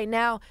that. Right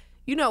now,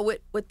 you know,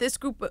 with this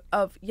group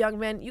of young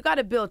men, you got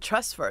to build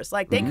trust first.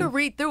 Like, they could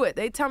read through it.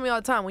 They tell me all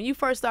the time, when you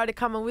first started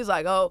coming, we was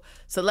like, oh,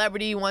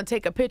 celebrity, you want to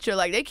take a picture.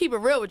 Like, they keep it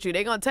real with you.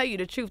 They going to tell you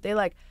the truth. They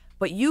like,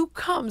 but you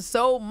come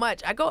so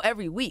much. I go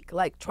every week,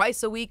 like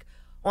twice a week.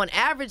 On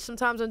average,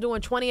 sometimes I'm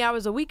doing 20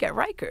 hours a week at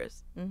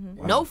Rikers.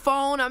 Wow. No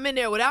phone. I'm in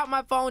there without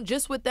my phone,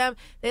 just with them.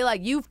 They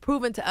like, you've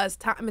proven to us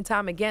time and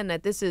time again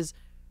that this is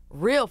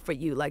real for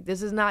you. Like,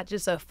 this is not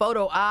just a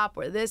photo op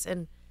or this.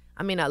 And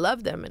I mean, I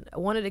love them. And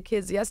one of the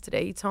kids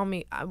yesterday, he told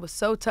me, I was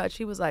so touched.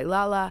 He was like,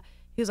 LaLa,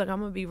 he was like, I'm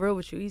going to be real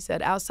with you. He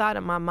said, outside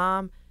of my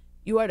mom,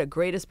 you are the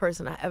greatest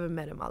person I ever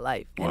met in my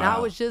life. Wow. And I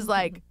was just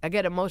like, I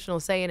get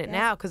emotional saying it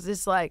now, because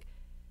it's like,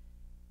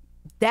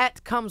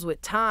 that comes with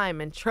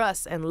time and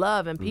trust and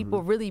love and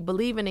people really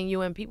believing in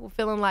you, and people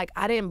feeling like,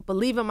 I didn't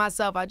believe in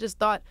myself. I just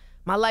thought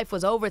my life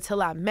was over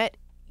till I met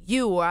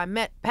you, or I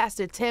met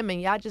Pastor Tim,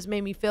 and y'all just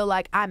made me feel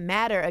like I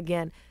matter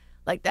again.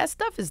 Like, that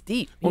stuff is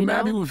deep. Well, you mad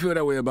know? people feel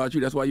that way about you.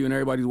 That's why you in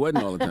everybody's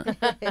wedding all the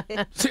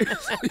time.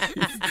 Seriously.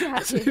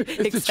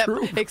 It's the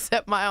truth.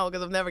 Except my own,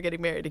 because I'm never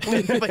getting married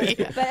again. But,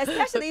 yeah. But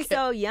especially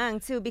so young,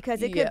 too,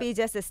 because it could be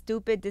just a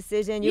stupid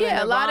decision. You're in a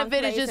the lot wrong of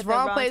it is place just at the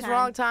wrong place, time.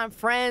 wrong time,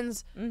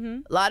 friends.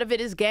 A lot of it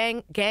is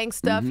gang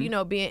stuff, you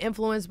know, being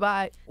influenced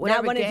by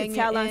whatever Not wanting gang to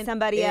tell you're on in.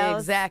 somebody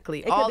else. Exactly.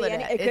 It All could of be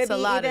that. It could It's be a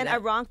lot even of that.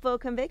 a wrongful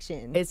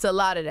conviction. It's a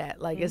lot of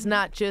that. Like, it's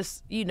not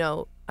just, you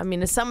know, I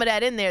mean, there's some of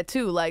that in there,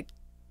 too, like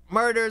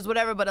murders,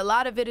 whatever, but a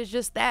lot of it is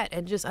just that,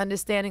 and just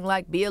understanding,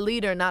 like, be a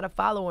leader, not a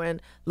follower, and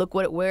look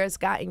where it's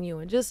gotten you,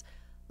 and just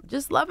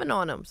loving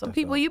on them. Some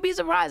people, you'd be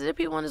surprised. There are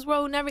people in this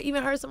world who never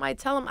even heard somebody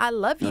tell them, I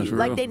love you. That's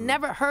Like, real. they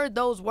never heard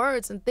those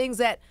words and things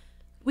that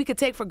we could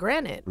take for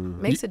granted.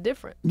 Makes it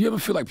different. You ever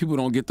feel like people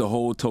don't get the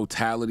whole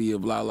totality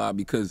of LaLa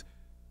because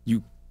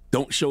you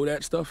don't show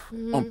that stuff?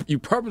 You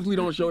purposely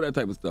don't show that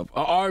type of stuff.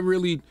 Are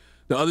really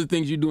the other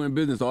things you do in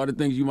business, are the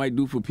things you might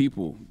do for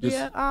people?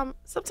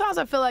 Sometimes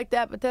I feel like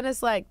that, but then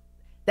it's like,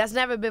 that's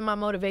never been my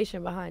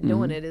motivation behind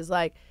doing it. It's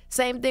like,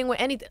 same thing with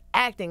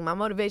acting. My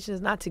motivation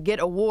is not to get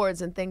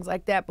awards and things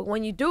like that. But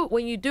when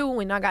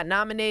I got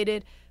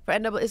nominated for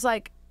NW, it's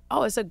like,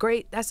 oh, that's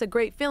a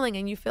great feeling.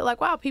 And you feel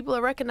like, wow, people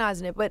are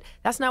recognizing it. But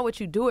that's not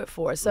what you do it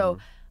for. So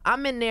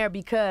I'm in there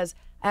because,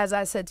 as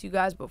I said to you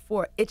guys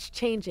before, it's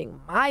changing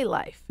my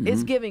life.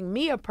 It's giving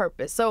me a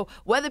purpose. So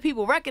whether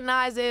people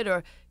recognize it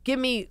or give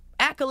me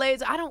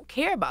accolades, I don't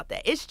care about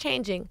that. It's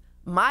changing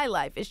my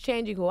life. It's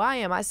changing who I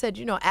am. I said,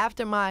 you know,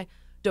 after my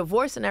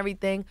divorce and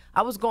everything,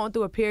 I was going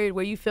through a period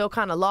where you feel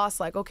kind of lost,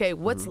 like, okay,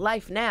 what's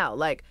life now?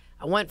 Like,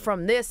 I went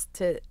from this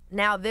to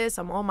now this,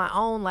 I'm on my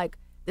own, like,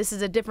 this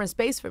is a different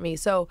space for me.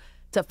 So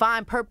to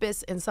find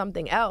purpose in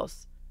something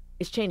else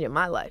is changing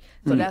my life.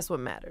 So that's what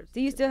matters.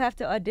 Do you still have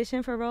to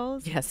audition for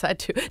roles? Yes, I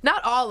do.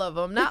 Not all of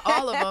them.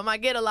 I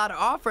get a lot of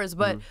offers,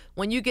 but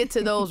when you get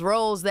to those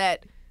roles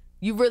that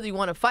you really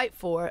want to fight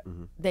for,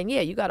 then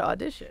yeah, you got to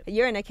audition.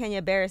 You're in a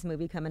Kenya Barris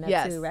movie coming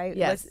up too, right?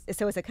 Yes.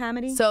 So it's a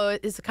comedy? So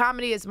it's a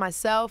comedy. It's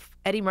myself,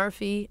 Eddie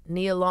Murphy,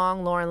 Nia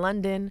Long, Lauren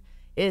London.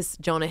 It's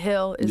Jonah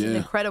Hill. It's an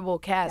incredible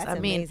cast. That's I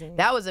mean, amazing.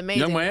 that was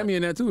amazing. Young Miami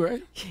in that too,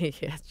 right?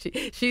 Yeah,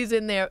 she's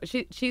in there.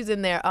 She's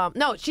in there.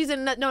 No, she's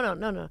in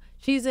no.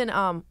 She's in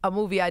a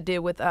movie I did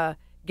with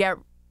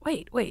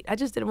Wait, I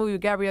just did a movie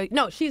with Gabrielle.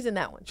 No, she's in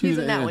that one. She's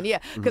in that one, yeah.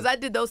 Because I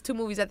did those two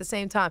movies at the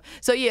same time.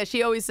 So, yeah,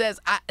 she always says,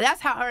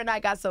 that's how her and I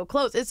got so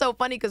close. It's so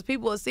funny because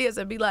people will see us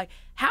and be like,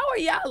 how are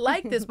y'all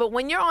like this? But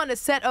when you're on a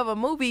set of a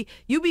movie,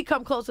 you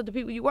become close with the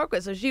people you work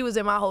with. So she was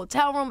in my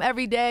hotel room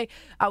every day.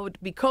 I would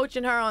be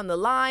coaching her on the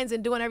lines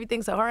and doing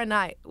everything. So her and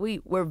I,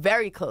 we're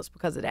very close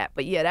because of that.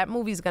 But, yeah, that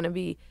movie's going to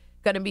be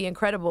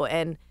incredible.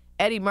 And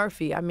Eddie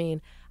Murphy, I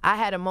mean, I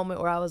had a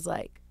moment where I was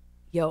like,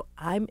 yo,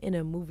 I'm in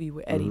a movie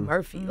with Eddie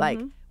Murphy. Like,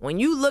 when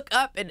you look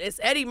up and it's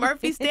Eddie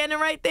Murphy standing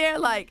right there,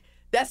 like,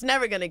 that's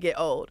never going to get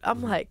old.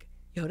 I'm like,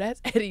 yo,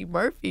 that's Eddie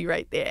Murphy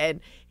right there.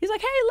 And he's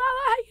like, hey,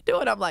 LaLa, how you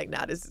doing? I'm like,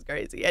 nah, this is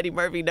crazy. Eddie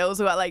Murphy knows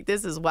who I like.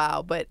 This is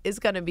wild. But it's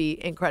going to be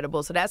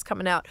incredible. So that's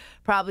coming out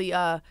probably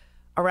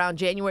around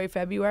January,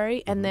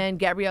 February. And then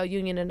Gabrielle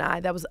Union and I,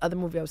 that was the other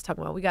movie I was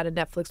talking about. We got a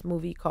Netflix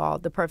movie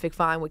called The Perfect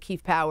Find with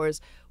Keith Powers,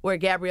 where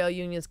Gabrielle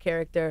Union's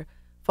character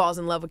falls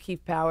in love with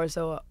Keith Powers,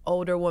 so an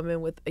older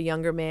woman with a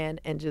younger man,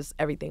 and just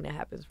everything that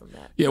happens from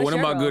that. Yeah, What's one of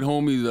my your good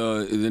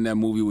homies is in that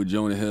movie with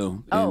Jonah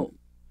Hill. Oh,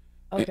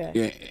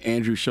 okay.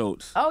 Andrew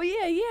Schultz. Oh,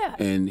 yeah.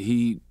 And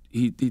he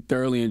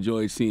thoroughly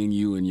enjoyed seeing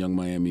you in Young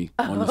Miami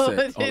on the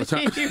set all the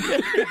time.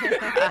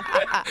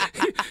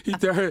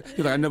 He's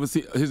like, I never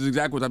seen his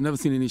exact words. I've never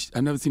seen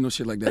no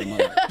shit like that in my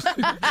life.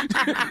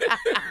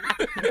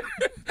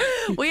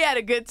 We had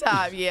a good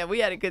time. Yeah, we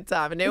had a good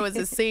time, and there was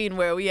a scene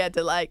where we had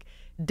to like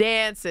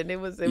dance, and it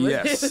was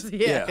Yes.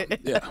 yeah.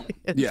 Yes.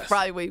 That's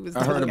probably what he was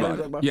I talking heard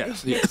about it.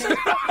 Yes.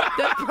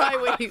 That's probably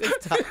what he was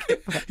talking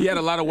about. He had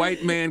a lot of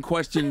white man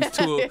questions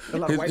to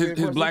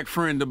his black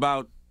friend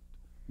about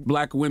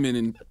black women,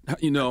 and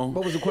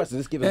What was the question?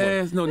 Let's give it.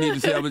 there's no need to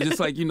say. I was just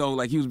like,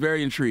 like he was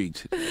very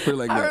intrigued. Put it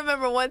like I that.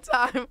 remember one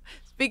time,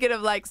 speaking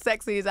of like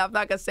sexies, I'm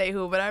not gonna say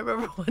who, but I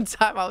remember one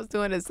time I was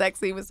doing a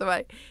sexy with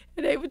somebody,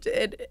 and they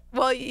would,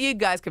 well, you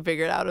guys can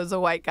figure it out. It was a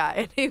white guy,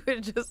 and he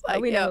was just like,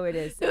 we know who it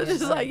is. It was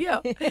just like, yo,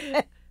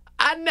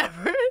 I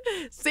never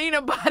seen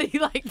a body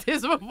like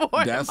this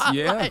before. That's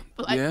in my life.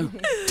 Like,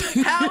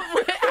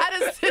 how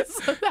does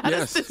this work? How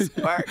does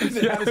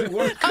it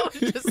work? I was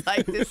just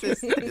like, this is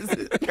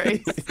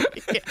crazy.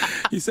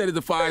 He said it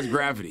defies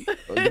gravity.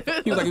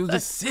 He was like, he was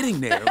just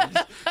sitting there.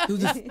 He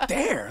was just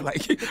there.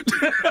 Like, that's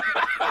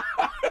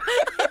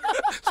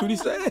what he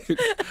said.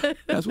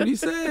 That's what he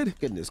said.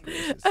 Goodness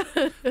gracious.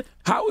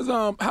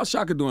 How's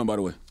Shaka doing, by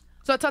the way?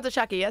 So I talked to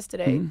Shaka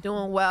yesterday.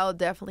 Doing well,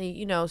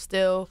 definitely,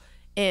 still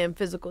in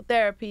physical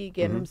therapy,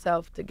 getting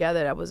himself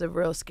together. That was a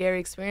real scary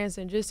experience,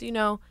 and just,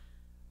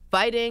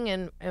 fighting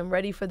and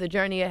ready for the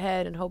journey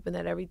ahead, and hoping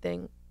that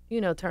everything,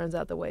 turns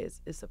out the way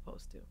it's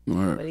supposed to.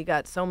 Right. But he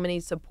got so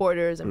many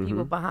supporters and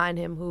people behind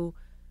him who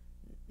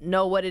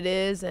know what it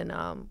is, and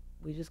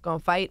we just gonna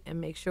fight and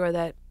make sure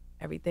that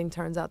everything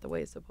turns out the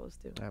way it's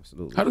supposed to.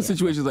 Absolutely. How do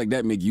situations like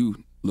that make you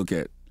look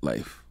at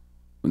life?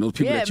 When those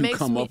people that you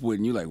come up with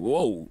and you're like,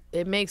 whoa.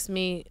 It makes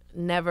me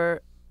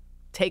never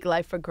take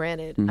life for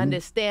granted,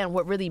 understand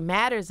what really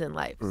matters in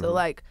life. So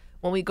like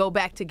when we go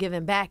back to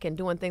giving back and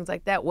doing things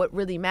like that, what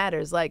really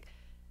matters, like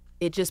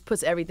it just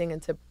puts everything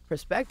into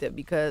perspective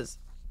because,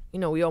 you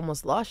know, we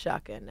almost lost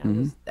Shaka,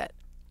 and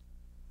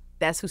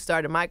that's who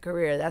started my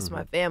career. That's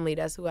my family.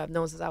 That's who I've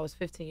known since I was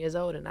 15 years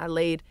old, and I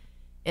laid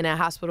in a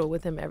hospital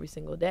with him every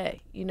single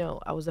day. You know,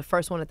 I was the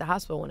first one at the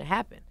hospital when it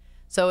happened.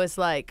 So it's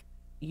like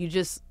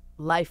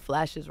life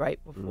flashes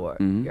right before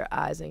your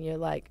eyes, and you're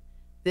like,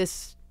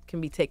 this can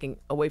be taken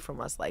away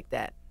from us like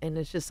that, and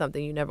it's just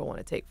something you never want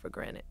to take for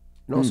granted.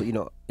 And also, you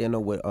know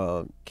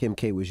what, Kim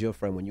K was your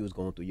friend when you was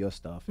going through your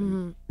stuff,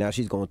 and now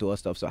she's going through her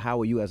stuff. So how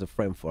are you as a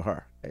friend for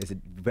her? Is it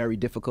very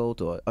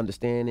difficult or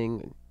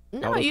understanding?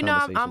 No, you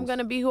know, I'm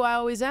gonna be who I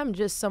always am,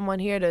 just someone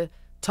here to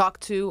talk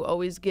to,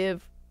 always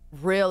give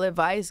real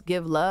advice,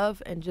 give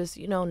love, and just,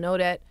 you know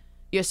that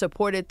you're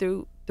supported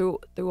through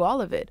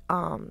all of it.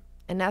 And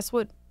that's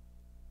what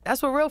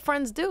real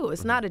friends do.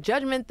 It's not a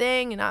judgment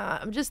thing, and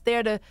I'm just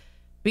there to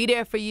be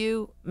there for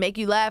you, make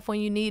you laugh when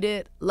you need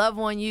it, love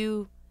on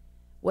you,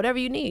 whatever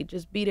you need.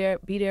 Just be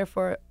there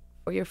for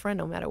your friend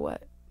no matter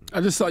what. I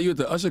just saw you at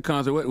the Usher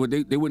concert. What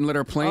they wouldn't let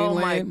her plane land? Oh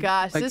my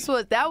gosh,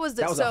 like, that was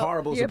a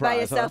horrible you're surprise. You're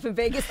by yourself in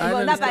Vegas. I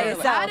Well, not by understand.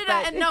 yourself. How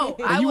did I know?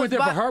 And you went there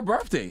for her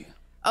birthday.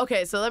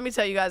 Okay, so let me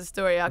tell you guys a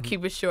story. I'll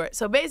keep it short.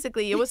 So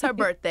basically, it was her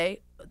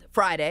birthday,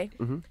 Friday.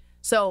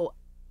 So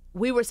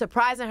we were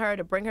surprising her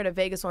to bring her to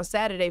Vegas on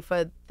Saturday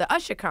for the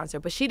Usher concert,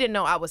 but she didn't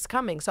know I was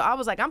coming. So I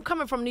was like, I'm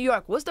coming from New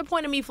York. What's the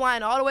point of me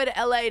flying all the way to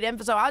LA?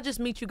 So I'll just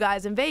meet you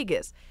guys in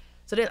Vegas.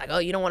 So they're like, oh,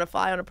 you don't want to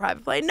fly on a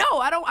private plane? No,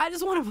 I don't. I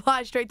just want to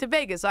fly straight to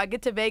Vegas. So I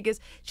get to Vegas.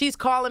 She's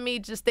calling me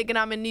just thinking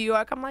I'm in New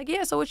York. I'm like,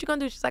 yeah, so what you going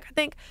to do? She's like, I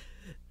think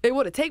they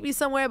would have taken me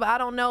somewhere, but I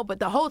don't know. But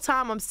the whole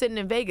time I'm sitting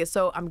in Vegas.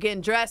 So I'm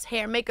getting dressed,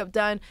 hair, makeup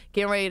done,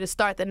 getting ready to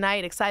start the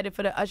night, excited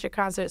for the Usher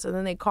concert. So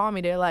then they call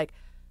me. They're like,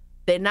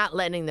 they're not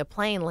letting the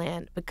plane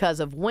land because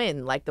of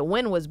wind. Like the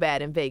wind was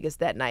bad in Vegas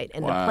that night,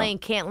 and the plane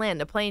can't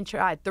land. The plane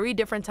tried 3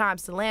 different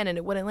times to land, and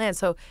it wouldn't land.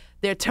 So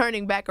they're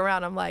turning back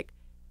around. I'm like,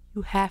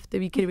 you have to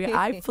be kidding me.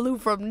 I flew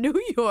from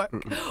New York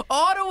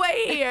all the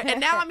way here, and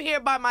now I'm here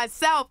by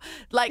myself,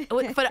 like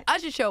for the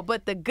Usher show.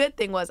 But the good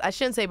thing was, I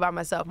shouldn't say by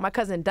myself. My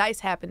cousin Dice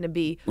happened to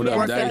be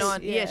working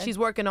on, she's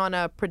working on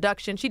a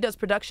production. She does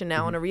production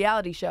now on a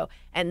reality show,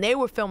 and they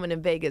were filming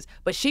in Vegas.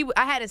 But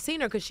I hadn't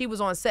seen her because she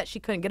was on set. She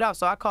couldn't get off,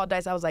 so I called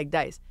Dice. I was like,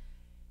 Dice,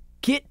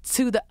 get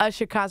to the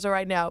Usher concert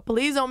right now.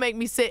 Please don't make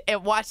me sit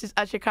and watch this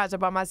Usher concert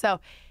by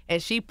myself.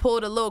 And she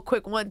pulled a little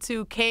quick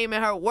 1-2, came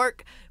in her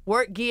work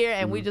gear,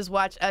 and we just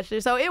watched Usher.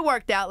 So it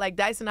worked out. Like,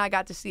 Dice and I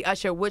got to see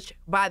Usher, which,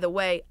 by the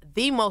way,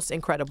 the most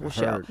incredible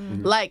show.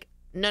 Like,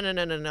 no.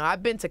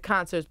 I've been to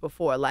concerts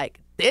before.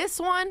 Like,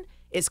 this one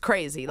is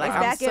crazy. Like,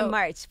 back in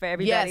March for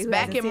everybody. Yes, who back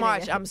hasn't in seen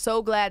March. it yet. I'm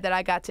so glad that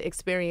I got to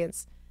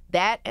experience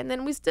that, and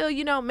then we still,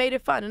 made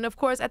it fun. And of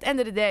course, at the end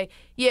of the day,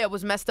 it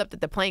was messed up that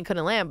the plane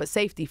couldn't land, but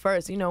safety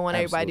first. Want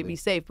everybody to be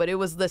safe. But it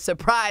was the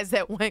surprise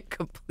that went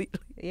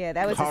completely. Yeah,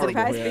 that was a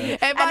surprise for you.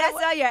 And I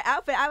saw your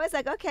outfit. I was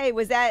like, okay,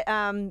 was that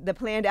the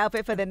planned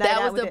outfit for the night?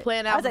 That was the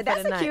planned outfit for the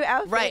night. That's a cute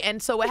outfit. Right,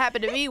 and so what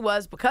happened to me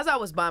was, because I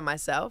was by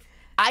myself,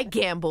 I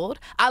gambled.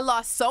 I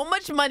lost so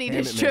much money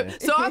this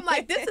trip. So I'm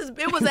like,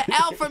 it was an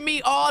L for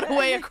me all the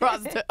way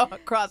across the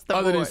board.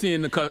 Other than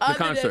seeing the concert.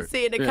 Other than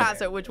seeing the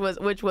concert, which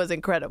was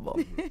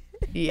incredible.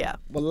 Yeah.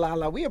 Well,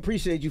 LaLa, we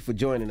appreciate you for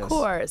joining us. Of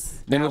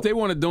course. Then if they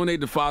want to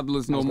donate to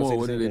Fatherless No More,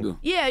 what do they do?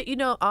 Yeah,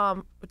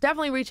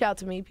 definitely reach out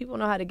to me. People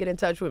know how to get in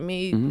touch with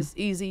me. It's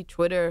easy.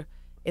 Twitter,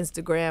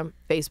 Instagram,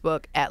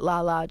 Facebook,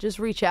 @LaLa. Just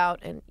reach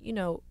out, and,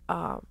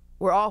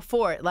 we're all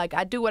for it. Like,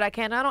 I do what I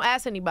can. I don't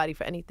ask anybody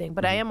for anything,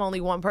 but I am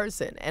only one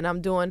person, and I'm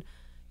doing,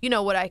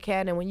 what I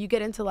can. And when you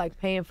get into, like,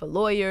 paying for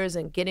lawyers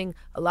and getting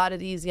a lot of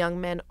these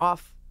young men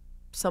off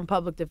some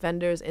public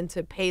defenders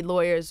into paid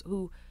lawyers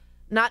who,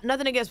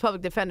 nothing against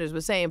public defenders,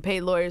 but saying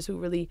paid lawyers who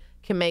really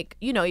can make,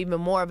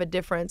 even more of a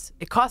difference,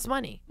 it costs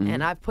money.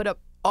 And I've put up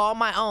all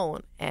my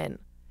own, and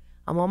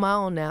I'm on my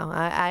own now.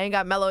 I ain't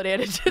got Mello there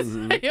to just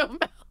say, yo, Mel,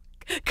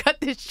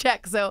 cut this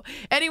check. So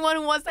anyone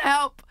who wants to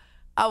help,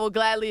 I will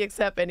gladly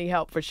accept any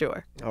help for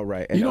sure. All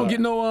right. And you don't get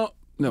no,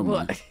 never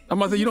mind. I'm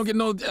about to say, you don't get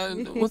no,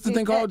 what's the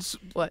thing called?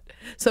 What?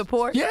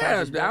 Support? Yeah,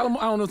 I don't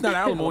know, it's not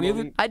alimony, is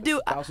it? I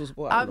do. Spousal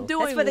support? I'm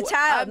doing. That's for the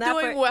child. I'm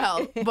doing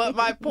well, but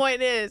my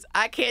point is,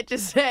 I can't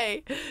just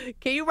say,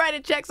 "Can you write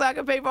a check so I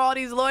can pay for all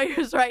these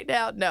lawyers right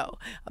now?" No,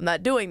 I'm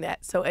not doing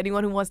that. So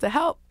anyone who wants to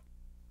help,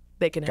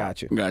 they can help.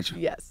 Gotcha.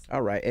 Yes.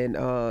 All right.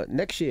 And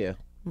next year,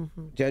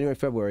 January,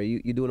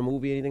 February, you doing a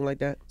movie, anything like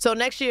that? So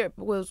next year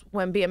was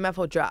when BMF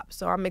will drop.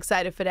 So I'm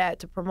excited for that,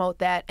 to promote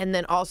that. And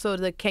then also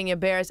the Kenya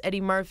Barris,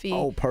 Eddie Murphy.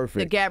 Oh, perfect.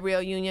 The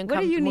Gabrielle Union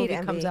What do you movie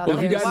need, comes MB? out. Well,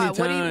 if you there. got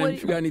Why?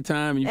 if you got any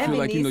time and you Emmy feel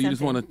like, you needs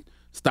just want to something.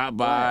 stop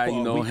by, For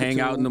a week or hang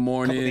two, out in the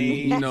morning,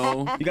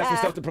 couple days. You got some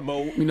stuff to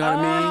promote. You know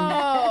what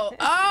I mean?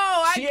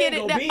 Oh, I she get ain't it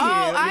gonna now. be Oh, here,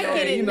 I you know,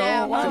 get it You know,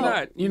 now. why Oh.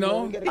 not? You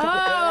know,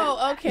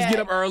 Oh, okay. just get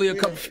up early a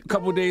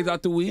couple days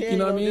out the week. Yeah, You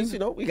know what I mean?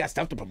 just, we got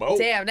stuff to promote.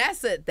 Damn,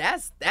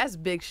 that's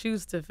big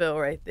shoes to fill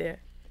right there.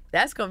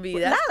 That's gonna be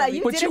that's LaLa, gonna be-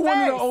 you But did you're it one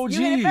of the first. OGs. You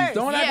did it first.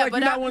 Don't act like you're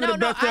not one of the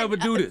best to ever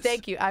do this.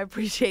 Thank you, I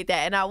appreciate that,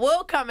 and I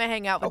will come and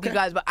hang out with you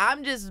guys. But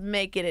I'm just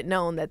making it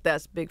known that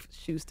that's big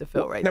shoes to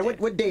fill right Now, there.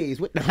 what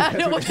days? What,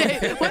 What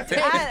day?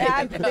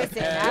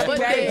 Listen, I'm What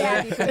very days?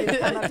 happy for you to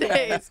come up What here.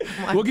 days?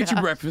 Oh my We'll get you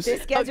God. breakfast, They're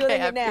scheduling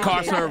Okay, it now.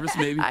 car service,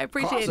 maybe. I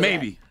appreciate that.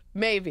 Maybe,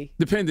 Maybe.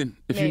 depending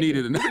if you Maybe. need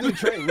it or not. we need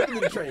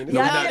to train.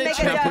 Y'all not- need to make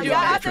can't put a you y'all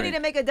on the also train. need to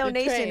make a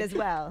donation train. as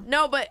well.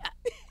 No, but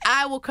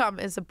I will come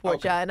and support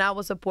Okay. y'all, and I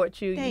will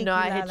support you. Thank you know,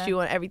 you, I hit LaLa. you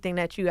on everything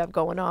that you have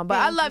going on. But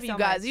I Thank you love you so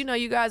guys. much. You know,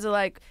 you guys are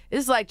like,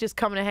 it's like just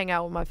coming to hang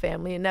out with my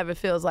family. It never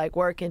feels like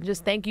work. And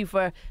just thank you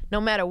for,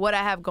 no matter what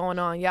I have going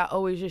on, y'all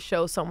always just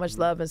show so much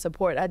love and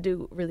support. I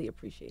do really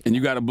appreciate it. And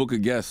you got to book a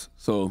guest,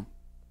 so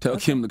tell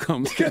Kim to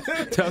come. Tell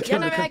Y'all Kim to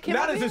never come. had Kim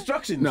Not up as here?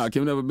 instructions. No,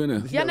 Kim never been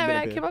in. Y'all never been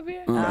had up Kim up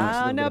here?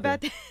 I don't know about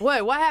that.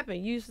 Wait, what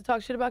happened? You used to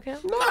talk shit about Kim?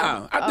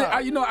 Nah, I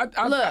think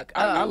I Look,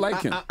 I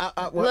like Kim.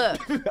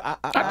 Look.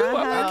 I do.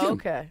 I like Oh, Kim.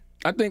 okay.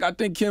 I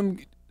think Kim.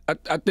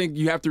 I think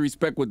you have to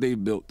respect what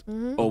they've built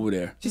over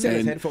there. She said his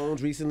And-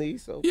 headphones recently,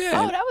 so. Yeah.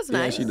 Oh, that was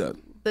nice. Yeah, she does.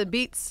 The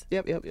beats,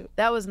 Yep.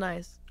 that was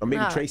nice. Or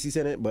maybe Nah. Tracy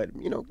sent it, but it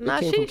Nah,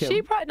 came from Kim.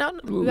 she probably,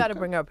 no, we got to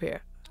bring her up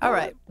here. All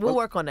right, we'll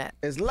work on that.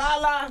 It's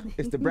LaLa.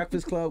 It's the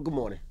Breakfast Club. Good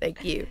morning.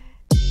 Thank you.